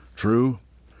 True,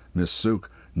 Miss Suk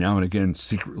now and again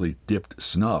secretly dipped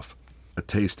snuff, a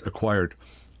taste acquired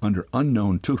under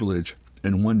unknown tutelage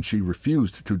and one she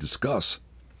refused to discuss.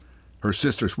 Her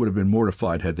sisters would have been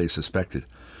mortified had they suspected,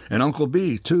 and Uncle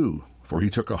B, too, for he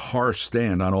took a harsh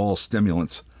stand on all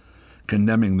stimulants,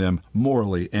 condemning them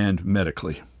morally and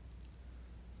medically.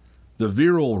 The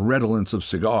virile redolence of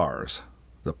cigars,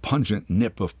 the pungent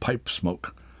nip of pipe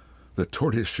smoke, the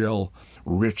tortoiseshell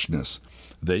richness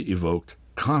they evoked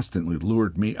constantly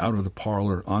lured me out of the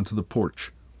parlor onto the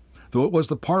porch, though it was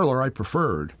the parlor I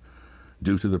preferred,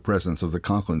 due to the presence of the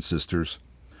Conklin sisters,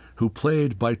 who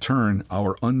played by turn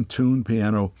our untuned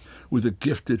piano with a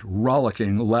gifted,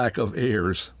 rollicking lack of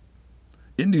airs.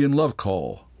 Indian Love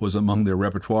Call was among their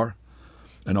repertoire,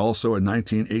 and also a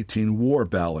 1918 war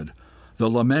ballad, the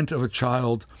lament of a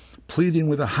child pleading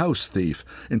with a house thief,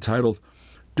 entitled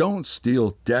 "Don't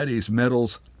Steal Daddy's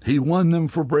Medals, He Won Them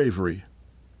for Bravery."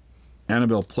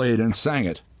 Annabel played and sang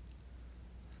it.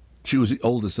 She was the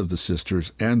oldest of the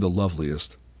sisters and the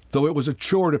loveliest, though it was a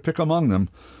chore to pick among them,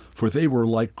 for they were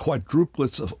like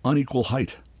quadruplets of unequal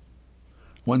height.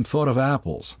 One thought of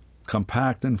apples,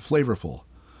 compact and flavorful,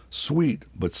 sweet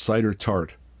but cider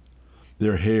tart.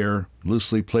 Their hair,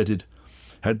 loosely plaited,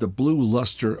 had the blue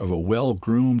luster of a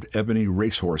well-groomed ebony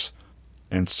racehorse,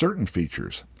 and certain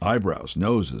features, eyebrows,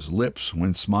 noses, lips,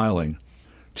 when smiling,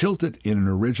 tilted in an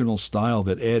original style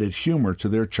that added humor to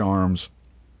their charms.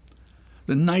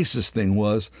 The nicest thing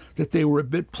was that they were a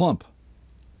bit plump.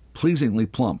 Pleasingly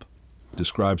plump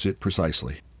describes it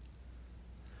precisely.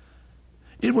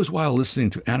 It was while listening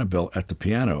to Annabel at the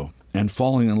piano and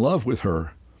falling in love with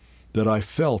her that I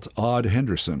felt Odd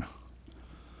Henderson.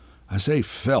 I say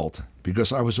felt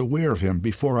because I was aware of him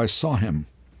before I saw him.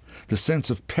 The sense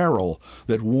of peril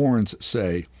that warns,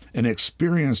 say, an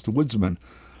experienced woodsman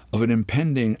of an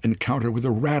impending encounter with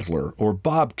a rattler or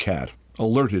bobcat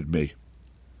alerted me.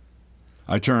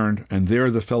 I turned, and there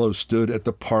the fellow stood at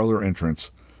the parlor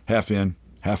entrance, half in,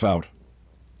 half out.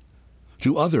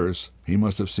 To others, he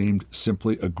must have seemed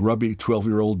simply a grubby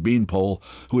 12-year-old beanpole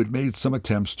who had made some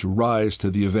attempts to rise to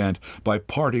the event by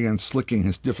parting and slicking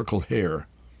his difficult hair.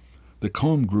 The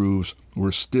comb grooves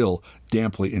were still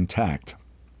damply intact.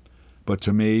 But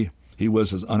to me, he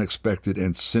was as unexpected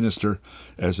and sinister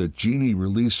as a genie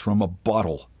released from a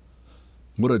bottle.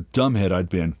 What a dumbhead I'd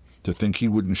been to think he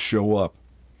wouldn't show up.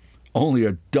 Only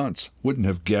a dunce wouldn't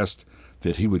have guessed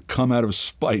that he would come out of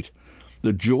spite,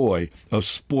 the joy of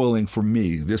spoiling for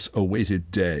me this awaited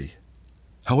day.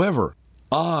 However,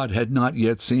 Odd had not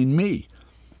yet seen me.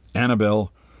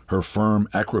 Annabel, her firm,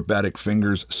 acrobatic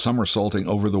fingers somersaulting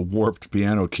over the warped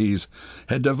piano keys,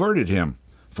 had diverted him,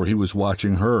 for he was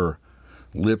watching her,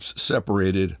 lips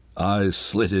separated, eyes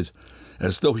slitted,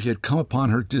 as though he had come upon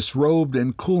her disrobed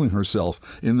and cooling herself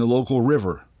in the local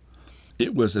river.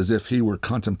 It was as if he were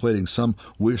contemplating some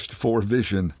wished-for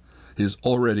vision. His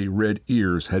already red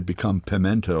ears had become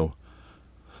pimento.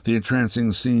 The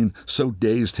entrancing scene so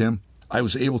dazed him, I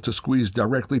was able to squeeze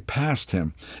directly past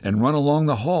him and run along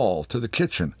the hall to the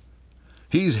kitchen.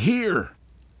 "He's here!"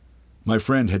 My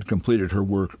friend had completed her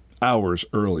work hours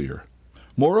earlier.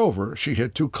 Moreover, she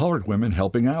had 2 colored women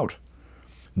helping out.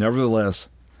 Nevertheless,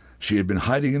 she had been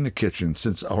hiding in the kitchen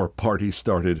since our party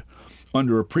started,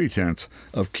 under a pretense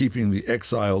of keeping the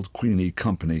exiled Queenie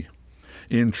company.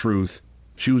 In truth,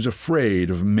 she was afraid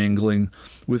of mingling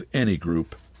with any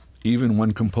group, even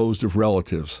when composed of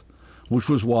relatives, which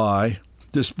was why,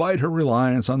 despite her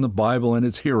reliance on the Bible and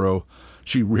its hero,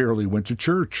 she rarely went to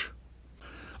church.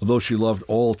 Although she loved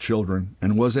all children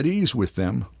and was at ease with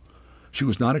them, she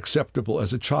was not acceptable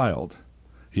as a child.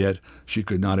 Yet she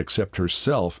could not accept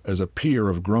herself as a peer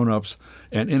of grown-ups,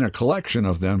 and in a collection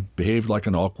of them behaved like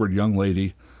an awkward young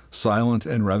lady, silent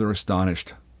and rather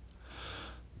astonished.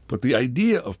 But the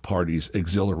idea of parties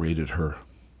exhilarated her.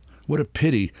 What a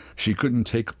pity she couldn't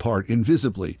take part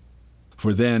invisibly,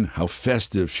 for then how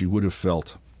festive she would have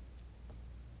felt.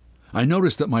 I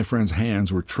noticed that my friend's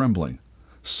hands were trembling.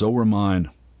 So were mine.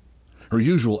 Her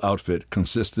usual outfit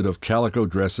consisted of calico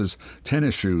dresses,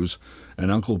 tennis shoes, and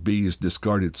Uncle B's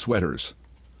discarded sweaters.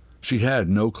 She had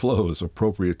no clothes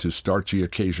appropriate to starchy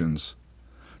occasions.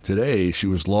 Today she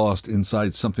was lost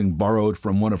inside something borrowed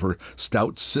from one of her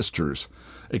stout sisters,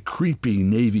 a creepy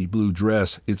navy blue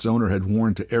dress its owner had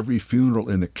worn to every funeral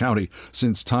in the county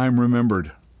since time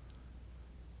remembered.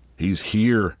 "He's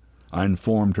here," I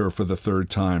informed her for the 3rd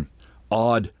time.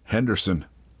 "Odd Henderson."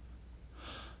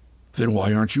 "Then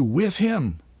why aren't you with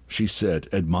him?" she said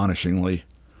admonishingly.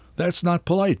 "That's not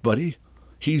polite, buddy.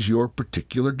 He's your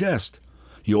particular guest.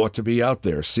 You ought to be out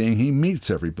there seeing he meets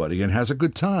everybody and has a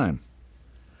good time."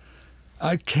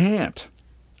 I can't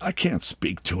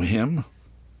speak to him."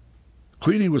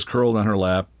 Queenie was curled on her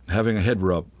lap, having a head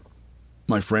rub.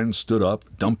 My friend stood up,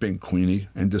 dumping Queenie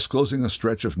and disclosing a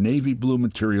stretch of navy blue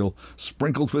material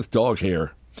sprinkled with dog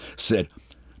hair, said,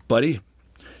 "Buddy,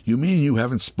 you mean you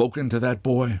haven't spoken to that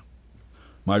boy?"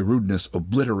 My rudeness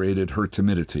obliterated her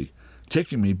timidity.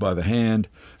 Taking me by the hand,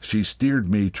 she steered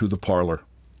me to the parlor.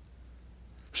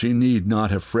 She need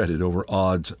not have fretted over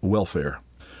Odd's welfare.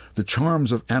 The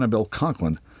charms of Annabel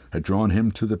Conklin had drawn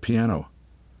him to the piano.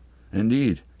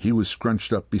 Indeed, he was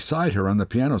scrunched up beside her on the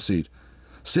piano seat,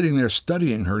 sitting there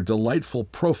studying her delightful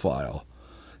profile,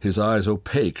 his eyes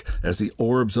opaque as the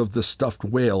orbs of the stuffed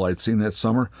whale I'd seen that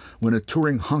summer when a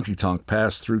touring honky-tonk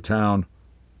passed through town.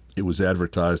 It was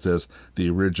advertised as the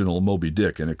original Moby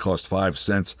Dick, and it cost 5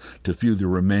 cents to view the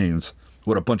remains.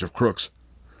 What a bunch of crooks.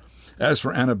 As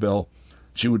for Annabel,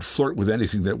 she would flirt with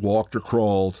anything that walked or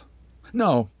crawled.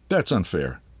 No, that's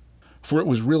unfair, for it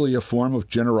was really a form of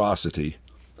generosity,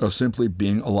 of simply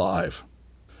being alive.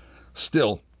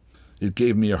 Still, It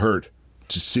gave me a hurt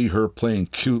to see her playing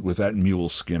cute with that mule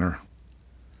Skinner.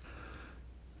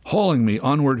 Hauling me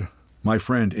onward, my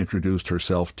friend introduced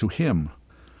herself to him.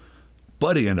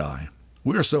 Buddy and I,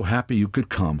 we're so happy you could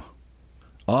come.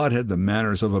 Odd had the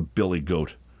manners of a billy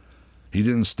goat. He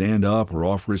didn't stand up or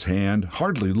offer his hand,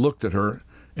 hardly looked at her,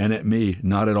 and at me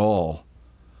not at all.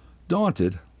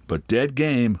 Daunted, but dead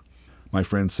game, my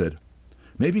friend said,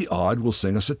 "Maybe Odd will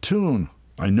sing us a tune.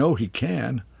 I know he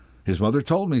can. His mother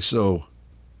told me so.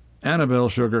 Annabelle,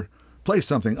 sugar, play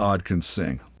something Odd can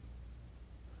sing."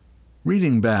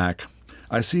 Reading back,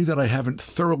 I see that I haven't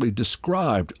thoroughly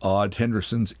described Odd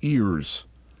Henderson's ears.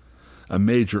 A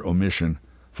major omission,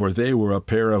 for they were a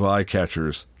pair of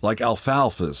eye-catchers, like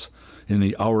alfalfas in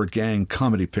the Our Gang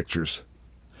comedy pictures.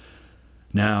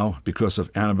 Now, because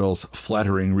of Annabelle's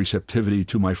flattering receptivity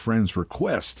to my friend's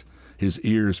request, his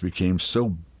ears became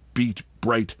so beat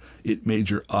bright it made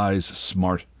your eyes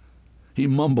smart. He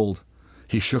mumbled.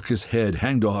 He shook his head,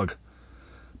 hangdog.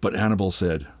 But Annabelle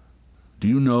said, "Do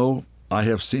you know I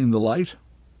have seen the light?"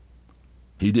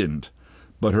 He didn't,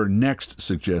 but her next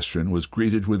suggestion was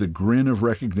greeted with a grin of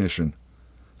recognition.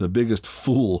 The biggest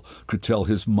fool could tell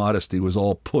his modesty was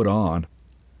all put on.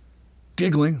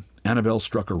 Giggling, Annabelle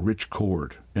struck a rich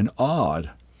chord, and Odd,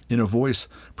 in a voice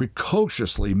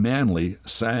precociously manly,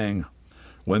 sang,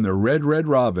 "When the red, red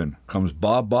robin comes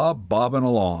bobbing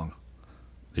along."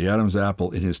 The Adam's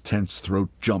apple in his tense throat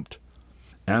jumped.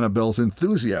 Annabelle's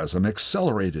enthusiasm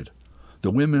accelerated. The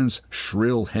women's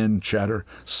shrill hen chatter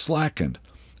slackened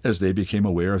as they became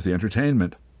aware of the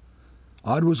entertainment.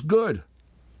 Odd was good.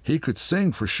 He could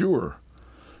sing for sure,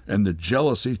 and the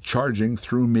jealousy charging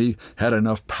through me had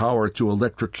enough power to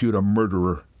electrocute a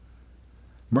murderer.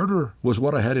 Murder was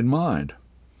what I had in mind.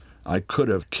 I could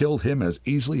have killed him as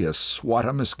easily as swat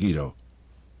a mosquito.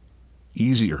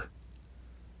 Easier.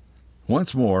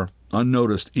 Once more,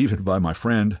 unnoticed even by my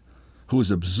friend, who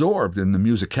was absorbed in the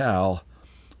musicale,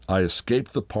 I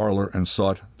escaped the parlor and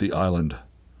sought the island.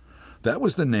 That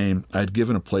was the name I had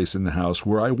given a place in the house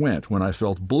where I went when I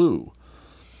felt blue,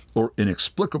 or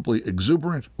inexplicably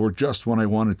exuberant, or just when I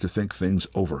wanted to think things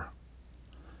over.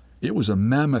 It was a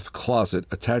mammoth closet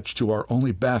attached to our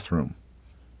only bathroom.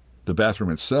 The bathroom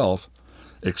itself,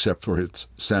 except for its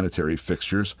sanitary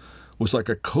fixtures, was like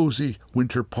a cozy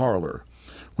winter parlor,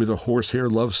 with a horsehair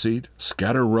love seat,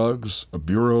 scatter rugs, a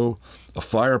bureau, a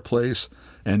fireplace,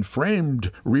 and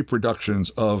framed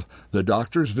reproductions of The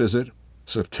Doctor's Visit,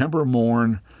 September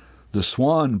Morn, The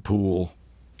Swan Pool,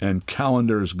 and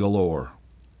calendars galore.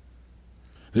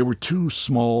 There were 2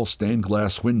 small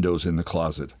stained-glass windows in the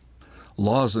closet.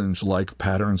 Lozenge-like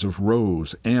patterns of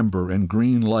rose, amber, and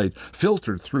green light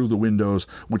filtered through the windows,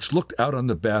 which looked out on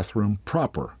the bathroom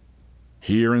proper.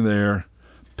 Here and there,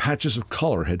 patches of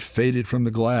color had faded from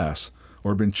the glass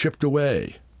or been chipped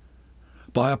away.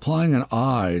 By applying an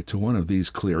eye to one of these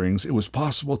clearings, it was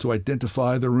possible to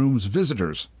identify the room's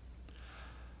visitors.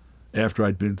 After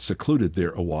I'd been secluded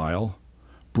there a while,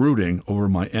 brooding over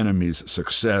my enemy's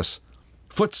success,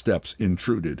 footsteps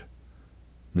intruded.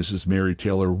 Mrs. Mary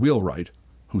Taylor Wheelwright,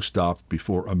 who stopped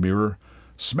before a mirror,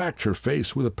 smacked her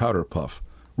face with a powder puff,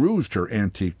 rouged her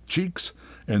antique cheeks,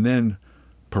 and then,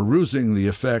 perusing the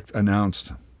effect,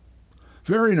 announced,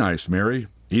 "Very nice, Mary,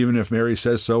 even if Mary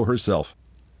says so herself."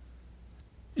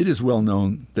 It is well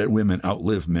known that women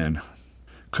outlive men.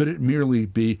 Could it merely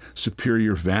be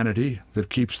superior vanity that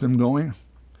keeps them going?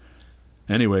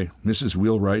 Anyway, Mrs.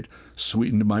 Wheelwright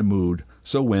sweetened my mood,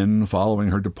 so when, following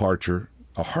her departure,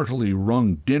 a heartily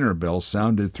rung dinner bell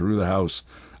sounded through the house,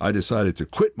 I decided to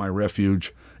quit my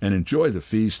refuge and enjoy the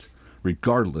feast,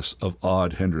 regardless of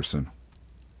Odd Henderson.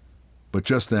 But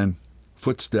just then,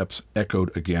 footsteps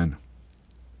echoed again.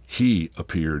 He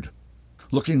appeared,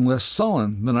 looking less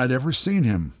sullen than I'd ever seen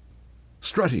him.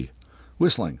 Strutty,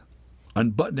 whistling,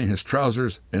 unbuttoning his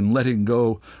trousers and letting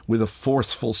go with a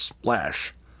forceful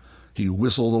splash. He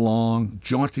whistled along,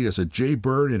 jaunty as a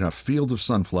jaybird in a field of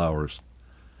sunflowers.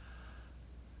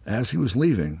 As he was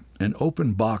leaving, an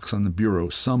open box on the bureau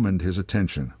summoned his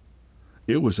attention.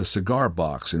 It was a cigar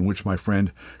box in which my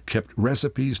friend kept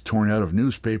recipes torn out of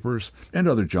newspapers and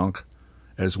other junk,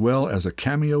 as well as a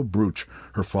cameo brooch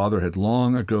her father had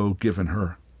long ago given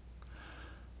her.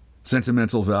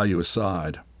 Sentimental value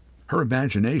aside, her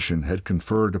imagination had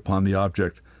conferred upon the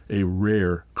object a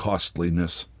rare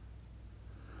costliness.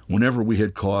 Whenever we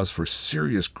had cause for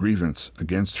serious grievance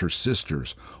against her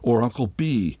sisters or Uncle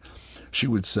B, she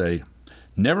would say,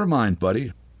 "Never mind,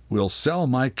 buddy. We'll sell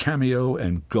my cameo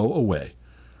and go away.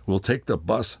 We'll take the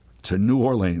bus to New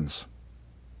Orleans."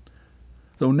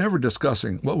 Though never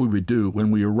discussing what we would do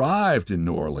when we arrived in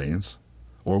New Orleans,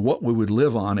 or what we would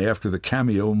live on after the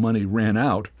cameo money ran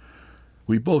out,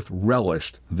 We both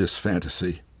relished this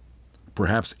fantasy.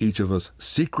 Perhaps each of us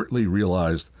secretly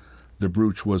realized the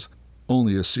brooch was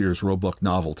only a Sears Roebuck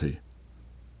novelty.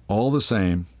 All the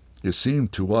same, it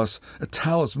seemed to us a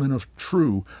talisman of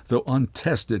true, though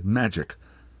untested magic,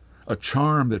 a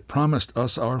charm that promised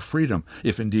us our freedom,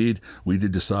 if indeed we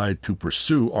did decide to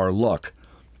pursue our luck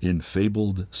in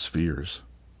fabled spheres.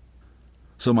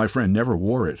 So my friend never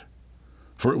wore it,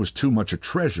 for it was too much a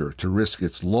treasure to risk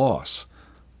its loss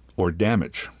or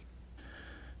damage.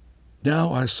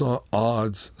 Now I saw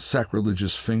Odd's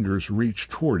sacrilegious fingers reach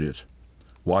toward it,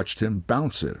 watched him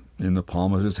bounce it in the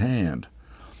palm of his hand,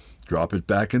 drop it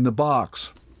back in the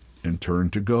box, and turn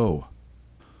to go.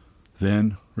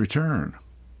 Then return.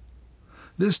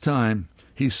 This time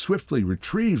he swiftly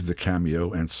retrieved the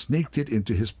cameo and sneaked it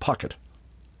into his pocket.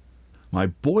 My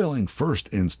boiling first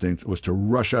instinct was to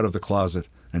rush out of the closet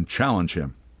and challenge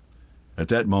him. At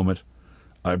that moment,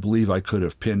 I believe I could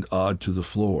have pinned Odd to the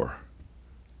floor.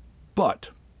 But,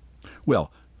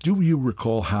 well, do you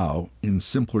recall how, in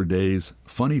simpler days,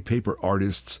 funny paper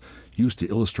artists used to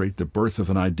illustrate the birth of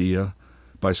an idea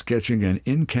by sketching an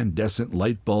incandescent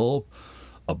light bulb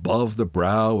above the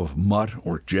brow of Mutt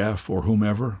or Jeff or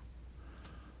whomever?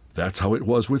 That's how it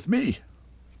was with me.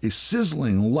 A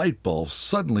sizzling light bulb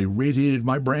suddenly radiated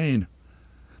my brain.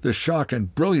 The shock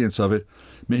and brilliance of it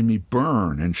made me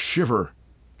burn and shiver,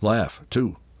 laugh,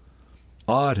 too.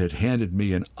 Odd had handed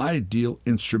me an ideal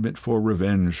instrument for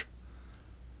revenge,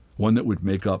 one that would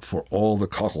make up for all the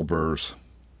cockleburs.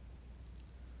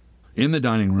 In the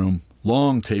dining room,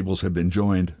 long tables had been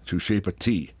joined to shape a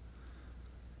T.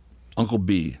 Uncle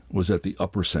B was at the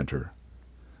upper center,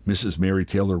 Mrs. Mary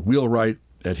Taylor Wheelwright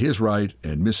at his right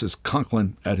and Mrs.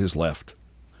 Conklin at his left.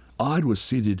 Odd was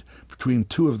seated between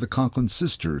two of the Conklin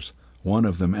sisters, one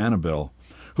of them Annabel,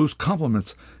 whose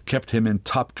compliments kept him in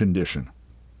top condition.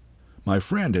 My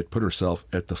friend had put herself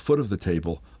at the foot of the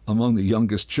table among the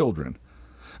youngest children.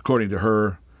 According to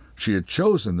her, she had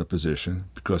chosen the position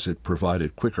because it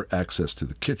provided quicker access to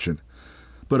the kitchen,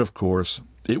 but of course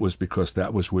it was because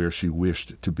that was where she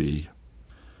wished to be.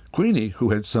 Queenie, who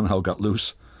had somehow got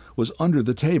loose, was under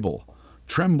the table,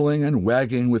 trembling and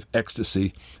wagging with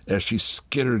ecstasy as she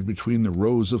skittered between the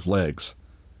rows of legs.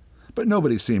 But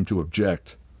nobody seemed to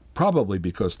object, probably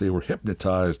because they were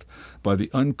hypnotized by the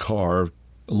uncarved,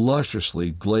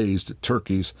 lusciously glazed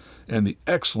turkeys and the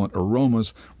excellent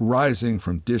aromas rising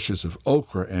from dishes of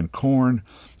okra and corn,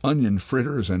 onion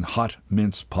fritters, and hot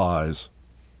mince pies.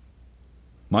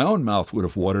 My own mouth would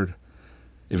have watered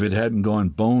if it hadn't gone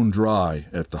bone dry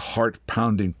at the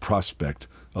heart-pounding prospect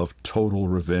of total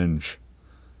revenge.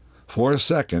 For a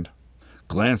second,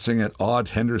 glancing at Odd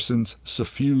Henderson's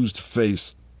suffused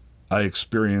face, I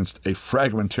experienced a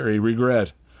fragmentary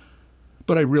regret,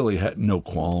 but I really had no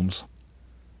qualms.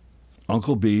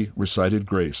 Uncle B recited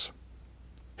grace.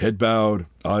 Head bowed,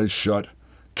 eyes shut,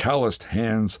 calloused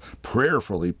hands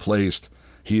prayerfully placed,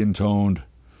 he intoned,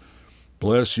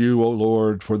 "Bless you, O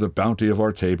Lord, for the bounty of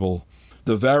our table,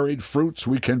 the varied fruits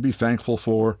we can be thankful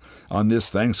for on this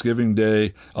Thanksgiving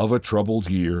Day of a troubled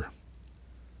year."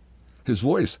 His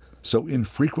voice, so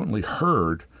infrequently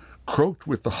heard, croaked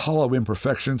with the hollow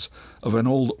imperfections of an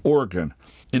old organ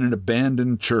in an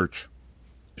abandoned church.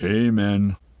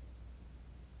 Amen.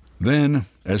 Then,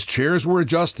 as chairs were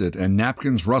adjusted and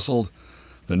napkins rustled,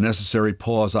 the necessary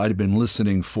pause I'd been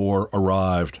listening for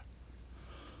arrived.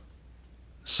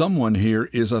 "Someone here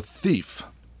is a thief."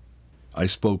 I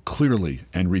spoke clearly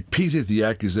and repeated the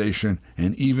accusation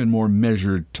in even more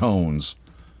measured tones.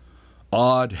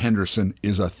 "Odd Henderson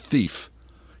is a thief.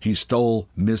 He stole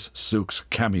Miss Sooke's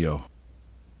cameo."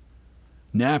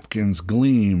 Napkins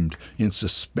gleamed in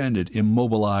suspended,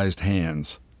 immobilized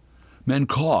hands. Men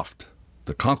coughed.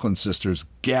 The Conklin sisters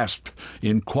gasped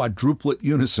in quadruplet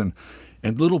unison,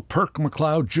 and little Perk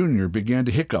McLeod Jr. began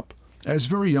to hiccup, as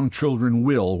very young children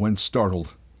will when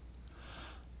startled.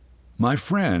 My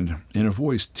friend, in a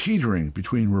voice teetering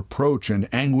between reproach and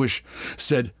anguish,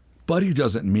 said, "Buddy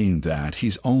doesn't mean that.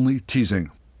 He's only teasing."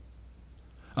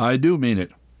 "I do mean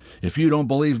it. If you don't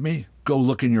believe me, go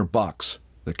look in your box.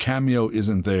 The cameo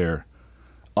isn't there.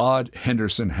 Odd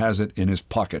Henderson has it in his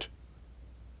pocket."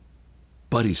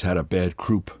 "Buddy's had a bad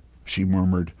croup," she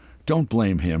murmured. "Don't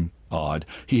blame him, Odd.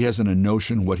 He hasn't a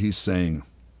notion what he's saying."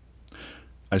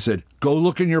 I said, "Go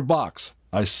look in your box.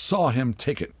 I saw him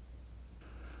take it."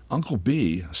 Uncle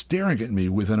B, staring at me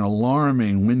with an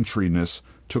alarming wintriness,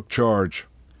 took charge.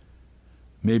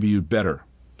 "Maybe you'd better,"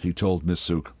 he told Miss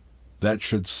Sooke. "That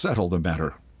should settle the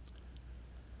matter."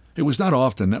 It was not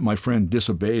often that my friend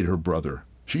disobeyed her brother.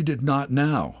 She did not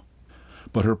now.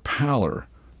 But her pallor,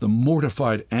 The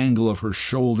mortified angle of her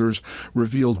shoulders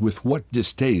revealed with what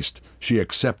distaste she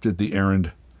accepted the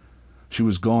errand. She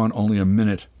was gone only a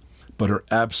minute, but her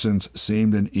absence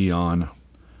seemed an eon.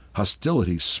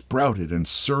 Hostility sprouted and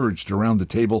surged around the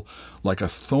table like a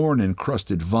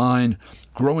thorn-encrusted vine,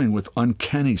 growing with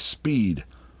uncanny speed.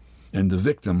 And the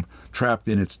victim, trapped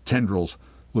in its tendrils,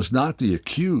 was not the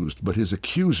accused, but his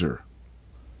accuser.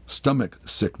 Stomach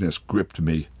sickness gripped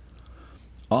me.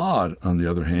 Odd, on the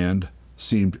other hand,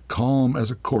 seemed calm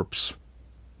as a corpse.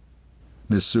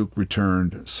 Miss Sooke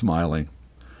returned, smiling.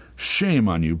 "Shame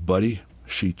on you, buddy,"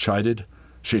 she chided,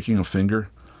 shaking a finger.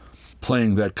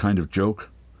 "Playing that kind of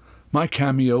joke. My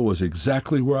cameo was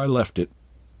exactly where I left it."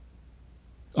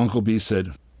 Uncle B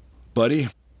said, "Buddy,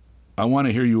 I want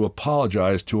to hear you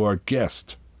apologize to our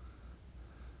guest."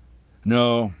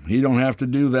 "No, he don't have to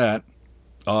do that,"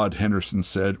 Odd Henderson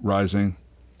said, rising.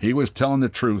 "He was telling the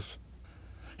truth."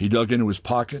 He dug into his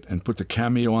pocket and put the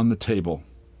cameo on the table.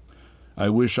 "I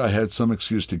wish I had some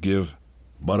excuse to give,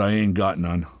 but I ain't got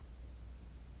none."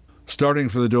 Starting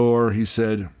for the door, he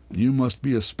said, "You must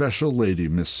be a special lady,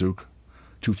 Miss Sooke,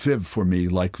 to fib for me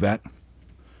like that."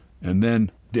 And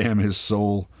then, damn his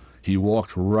soul, he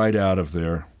walked right out of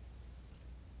there.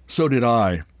 So did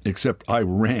I, except I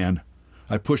ran.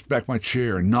 I pushed back my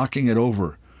chair, knocking it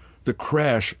over. The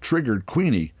crash triggered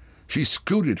Queenie. She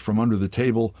scooted from under the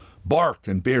table, barked,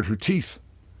 and bared her teeth.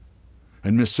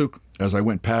 And Miss Sooke, as I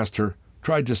went past her,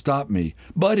 tried to stop me.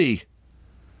 "Buddy!"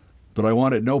 But I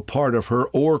wanted no part of her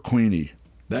or Queenie.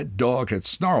 That dog had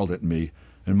snarled at me,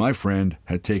 and my friend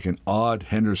had taken Odd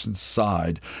Henderson's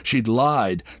side. She'd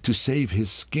lied to save his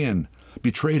skin,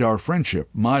 betrayed our friendship,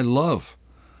 my love,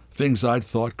 things I'd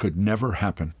thought could never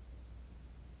happen.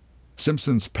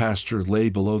 Simpson's pasture lay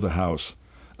below the house,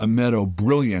 a meadow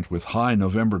brilliant with high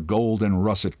November gold and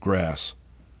russet grass.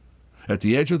 At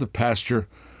the edge of the pasture,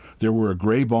 there were a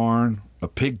gray barn, a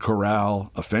pig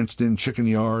corral, a fenced-in chicken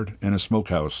yard, and a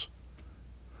smokehouse.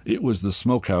 It was the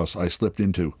smokehouse I slipped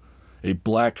into, a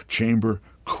black chamber,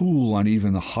 cool on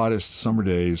even the hottest summer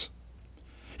days.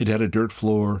 It had a dirt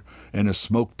floor and a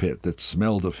smoke pit that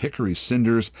smelled of hickory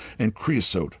cinders and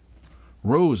creosote.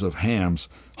 Rows of hams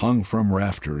hung from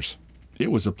rafters.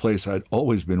 It was a place I'd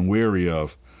always been wary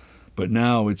of, but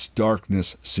now its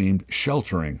darkness seemed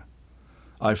sheltering.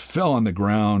 I fell on the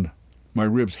ground, my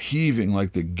ribs heaving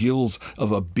like the gills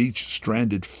of a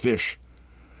beach-stranded fish,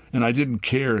 and I didn't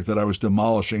care that I was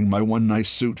demolishing my one nice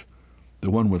suit,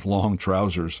 the one with long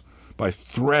trousers, by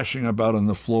thrashing about on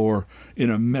the floor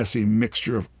in a messy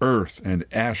mixture of earth and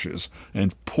ashes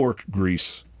and pork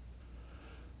grease.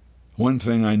 One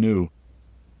thing I knew,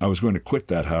 I was going to quit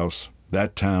that house,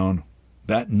 that town,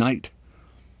 that night.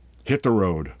 Hit the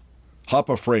road, hop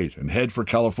a freight, and head for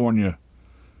California.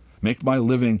 Make my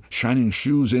living shining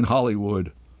shoes in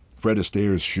Hollywood, Fred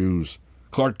Astaire's shoes,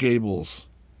 Clark Gable's.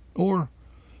 Or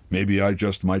maybe I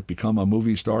just might become a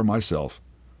movie star myself.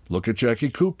 Look at Jackie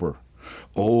Cooper.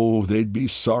 Oh, they'd be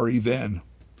sorry then.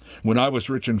 When I was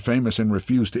rich and famous and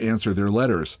refused to answer their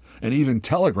letters, and even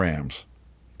telegrams,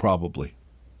 probably.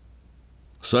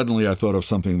 Suddenly I thought of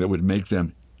something that would make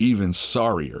them even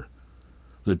sorrier.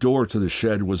 The door to the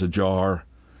shed was ajar,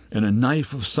 and a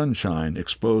knife of sunshine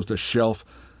exposed a shelf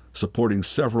supporting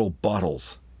several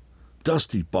bottles,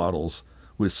 dusty bottles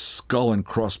with skull and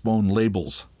crossbone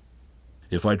labels.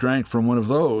 If I drank from one of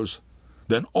those,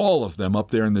 then all of them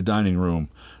up there in the dining room,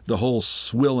 the whole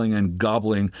swilling and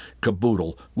gobbling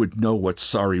caboodle, would know what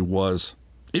sorry was.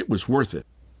 It was worth it,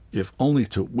 if only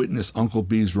to witness Uncle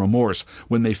B's remorse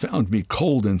when they found me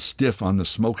cold and stiff on the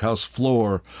smokehouse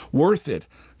floor. Worth it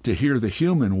to hear the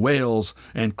human wails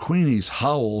and Queenie's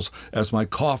howls as my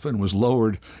coffin was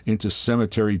lowered into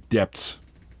cemetery depths.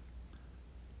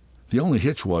 The only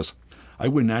hitch was I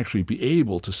wouldn't actually be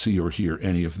able to see or hear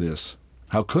any of this.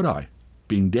 How could I,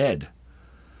 being dead?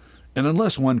 And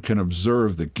unless one can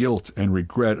observe the guilt and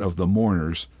regret of the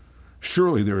mourners,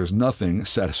 surely there is nothing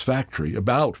satisfactory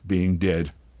about being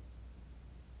dead.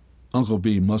 Uncle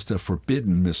B must have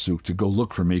forbidden Miss Sooke to go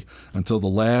look for me until the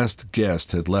last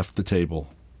guest had left the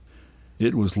table.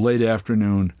 It was late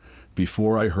afternoon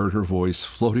before I heard her voice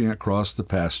floating across the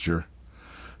pasture.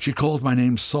 She called my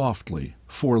name softly,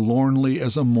 forlornly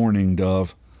as a mourning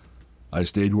dove. I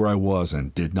stayed where I was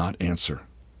and did not answer.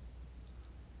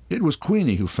 It was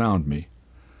Queenie who found me.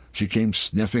 She came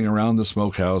sniffing around the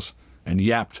smokehouse and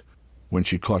yapped when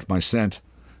she caught my scent,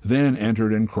 then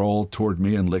entered and crawled toward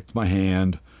me and licked my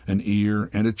hand, an ear,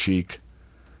 and a cheek.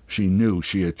 She knew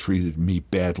she had treated me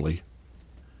badly.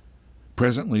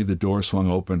 Presently the door swung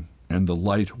open and the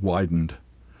light widened.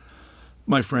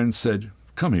 My friend said,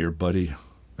 "Come here, buddy,"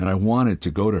 and I wanted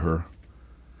to go to her.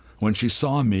 When she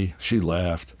saw me, she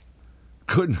laughed.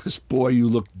 Goodness, boy, you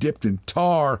look dipped in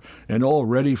tar and all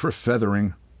ready for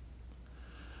feathering.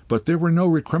 But there were no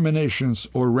recriminations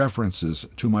or references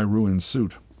to my ruined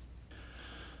suit.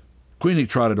 Queenie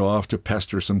trotted off to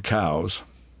pester some cows,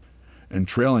 and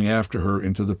trailing after her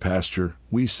into the pasture,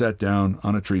 we sat down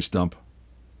on a tree stump.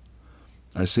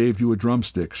 I saved you a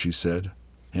drumstick, she said,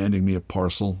 handing me a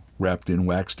parcel wrapped in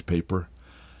waxed paper,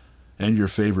 and your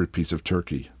favorite piece of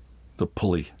turkey, the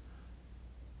pulley.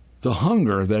 The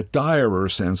hunger that direr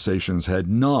sensations had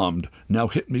numbed now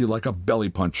hit me like a belly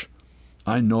punch.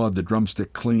 I gnawed the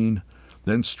drumstick clean,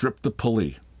 then stripped the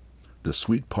pulley, the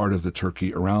sweet part of the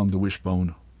turkey, around the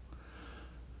wishbone.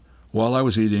 While I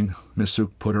was eating, Miss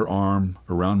Suk put her arm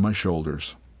around my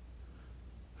shoulders.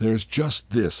 There's just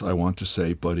this I want to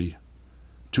say, buddy.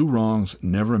 2 wrongs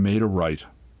never made a right.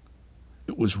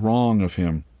 It was wrong of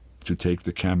him to take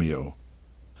the cameo.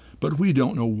 But we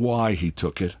don't know why he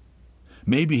took it.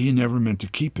 Maybe he never meant to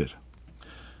keep it.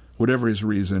 Whatever his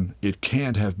reason, it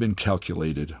can't have been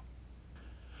calculated.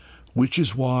 Which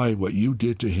is why what you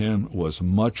did to him was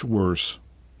much worse.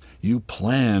 You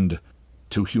planned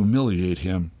to humiliate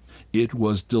him. It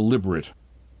was deliberate.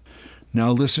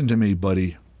 Now listen to me,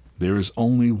 buddy. There is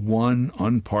only one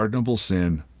unpardonable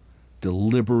sin: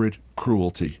 deliberate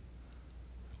cruelty.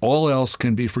 All else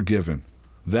can be forgiven.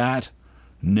 That,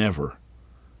 never.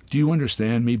 Do you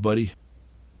understand me, buddy?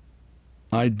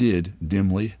 I did,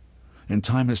 dimly, and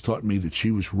time has taught me that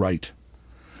she was right.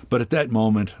 But at that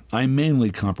moment, I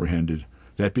mainly comprehended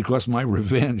that because my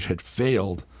revenge had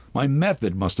failed, my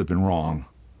method must have been wrong.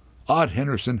 Odd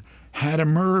Henderson had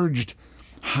emerged.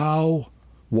 How?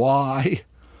 Why?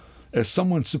 As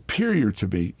someone superior to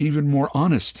me, even more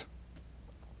honest.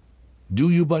 Do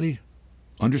you, buddy?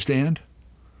 Understand?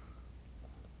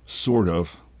 Sort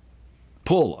of.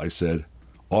 Pull, I said,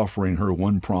 offering her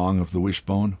one prong of the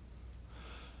wishbone.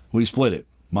 We split it.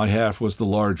 My half was the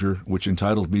larger, which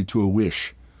entitled me to a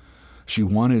wish. She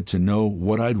wanted to know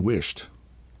what I'd wished.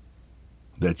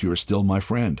 That you're still my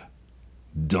friend.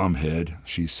 Dumbhead,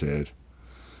 she said,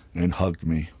 and hugged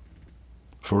me.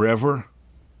 Forever?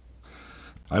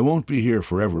 I won't be here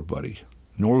forever, buddy,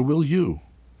 nor will you.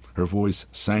 Her voice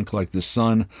sank like the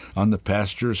sun on the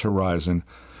pasture's horizon,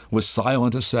 was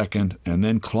silent a second, and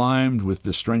then climbed with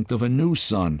the strength of a new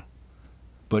sun.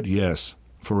 But yes,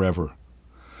 forever.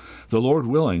 The Lord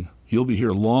willing, you'll be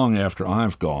here long after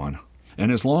I've gone, and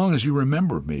as long as you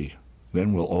remember me,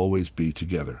 then we'll always be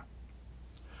together.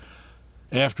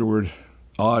 Afterward,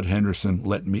 Odd Henderson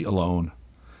let me alone.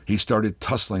 He started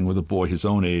tussling with a boy his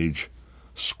own age,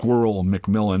 Squirrel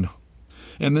McMillan.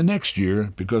 And the next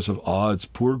year, because of Odd's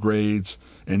poor grades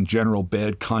and general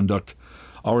bad conduct,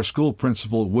 our school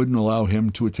principal wouldn't allow him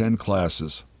to attend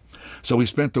classes. So he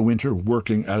spent the winter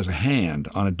working as a hand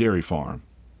on a dairy farm.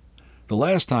 The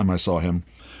last time I saw him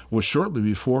was shortly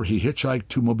before he hitchhiked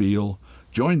to Mobile,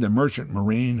 joined the Merchant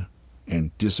Marine,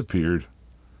 and disappeared.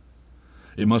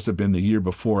 It must have been the year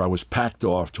before I was packed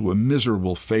off to a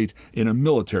miserable fate in a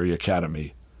military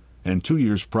academy, and 2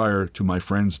 years prior to my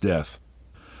friend's death.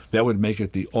 That would make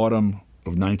it the autumn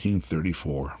of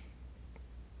 1934.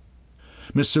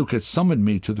 Miss Suk had summoned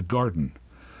me to the garden.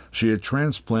 She had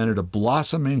transplanted a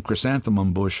blossoming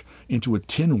chrysanthemum bush into a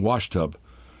tin washtub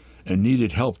and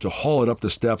needed help to haul it up the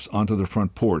steps onto the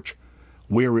front porch,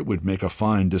 where it would make a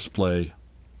fine display.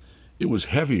 It was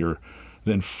heavier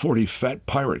than 40 fat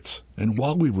pirates, and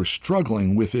while we were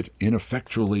struggling with it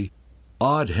ineffectually,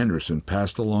 Odd Henderson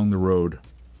passed along the road.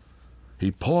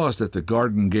 He paused at the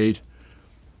garden gate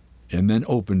and then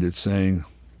opened it, saying,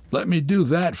 "Let me do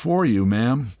that for you,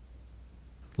 ma'am."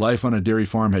 Life on a dairy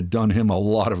farm had done him a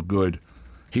lot of good.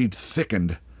 He'd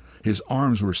thickened, his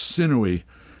arms were sinewy,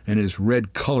 and his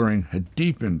red coloring had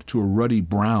deepened to a ruddy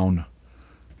brown.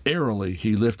 Airily,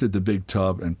 he lifted the big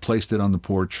tub and placed it on the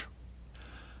porch.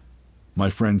 My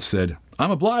friend said,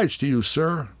 "I'm obliged to you,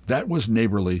 sir. That was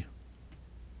neighborly."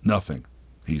 "Nothing,"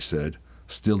 he said,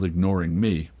 still ignoring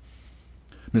me.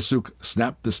 Miss Suk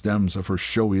snapped the stems of her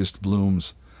showiest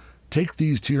blooms. "Take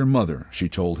these to your mother," she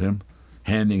told him,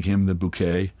 handing him the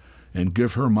bouquet, "and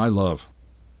give her my love."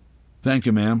 "Thank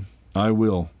you, ma'am. I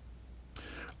will."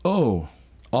 "Oh,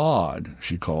 Odd,"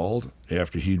 she called,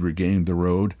 after he'd regained the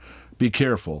road. "Be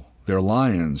careful. They're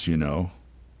lions, you know."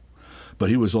 But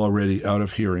he was already out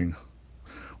of hearing.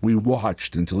 We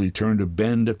watched until he turned a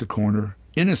bend at the corner,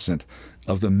 innocent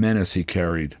of the menace he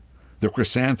carried, the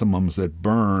chrysanthemums that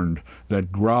burned,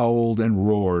 that growled and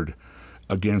roared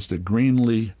against a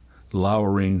greenly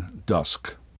lowering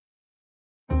dusk.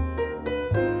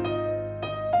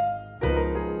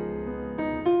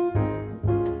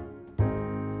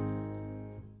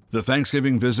 The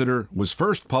Thanksgiving Visitor was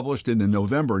first published in the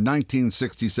November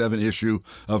 1967 issue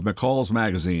of McCall's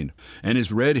Magazine and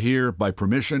is read here by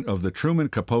permission of the Truman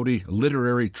Capote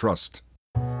Literary Trust.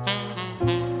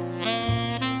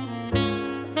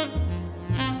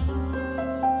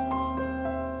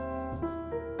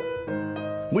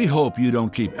 We hope you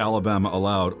don't keep Alabama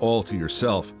Aloud all to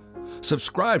yourself.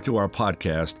 Subscribe to our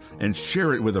podcast and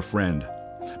share it with a friend.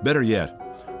 Better yet,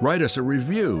 write us a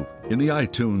review in the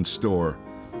iTunes store.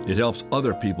 It helps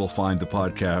other people find the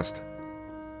podcast.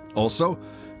 Also,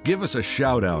 give us a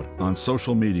shout out on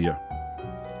social media.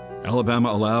 Alabama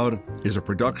Aloud is a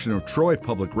production of Troy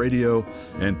Public Radio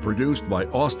and produced by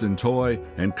Austin Toy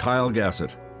and Kyle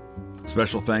Gassett.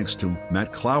 Special thanks to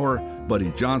Matt Clower,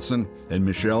 Buddy Johnson, and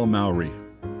Michelle Mowry.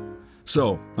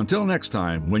 So, until next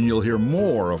time, when you'll hear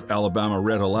more of Alabama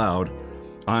Read Aloud,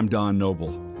 I'm Don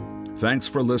Noble. Thanks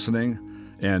for listening,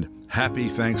 and happy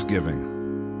Thanksgiving.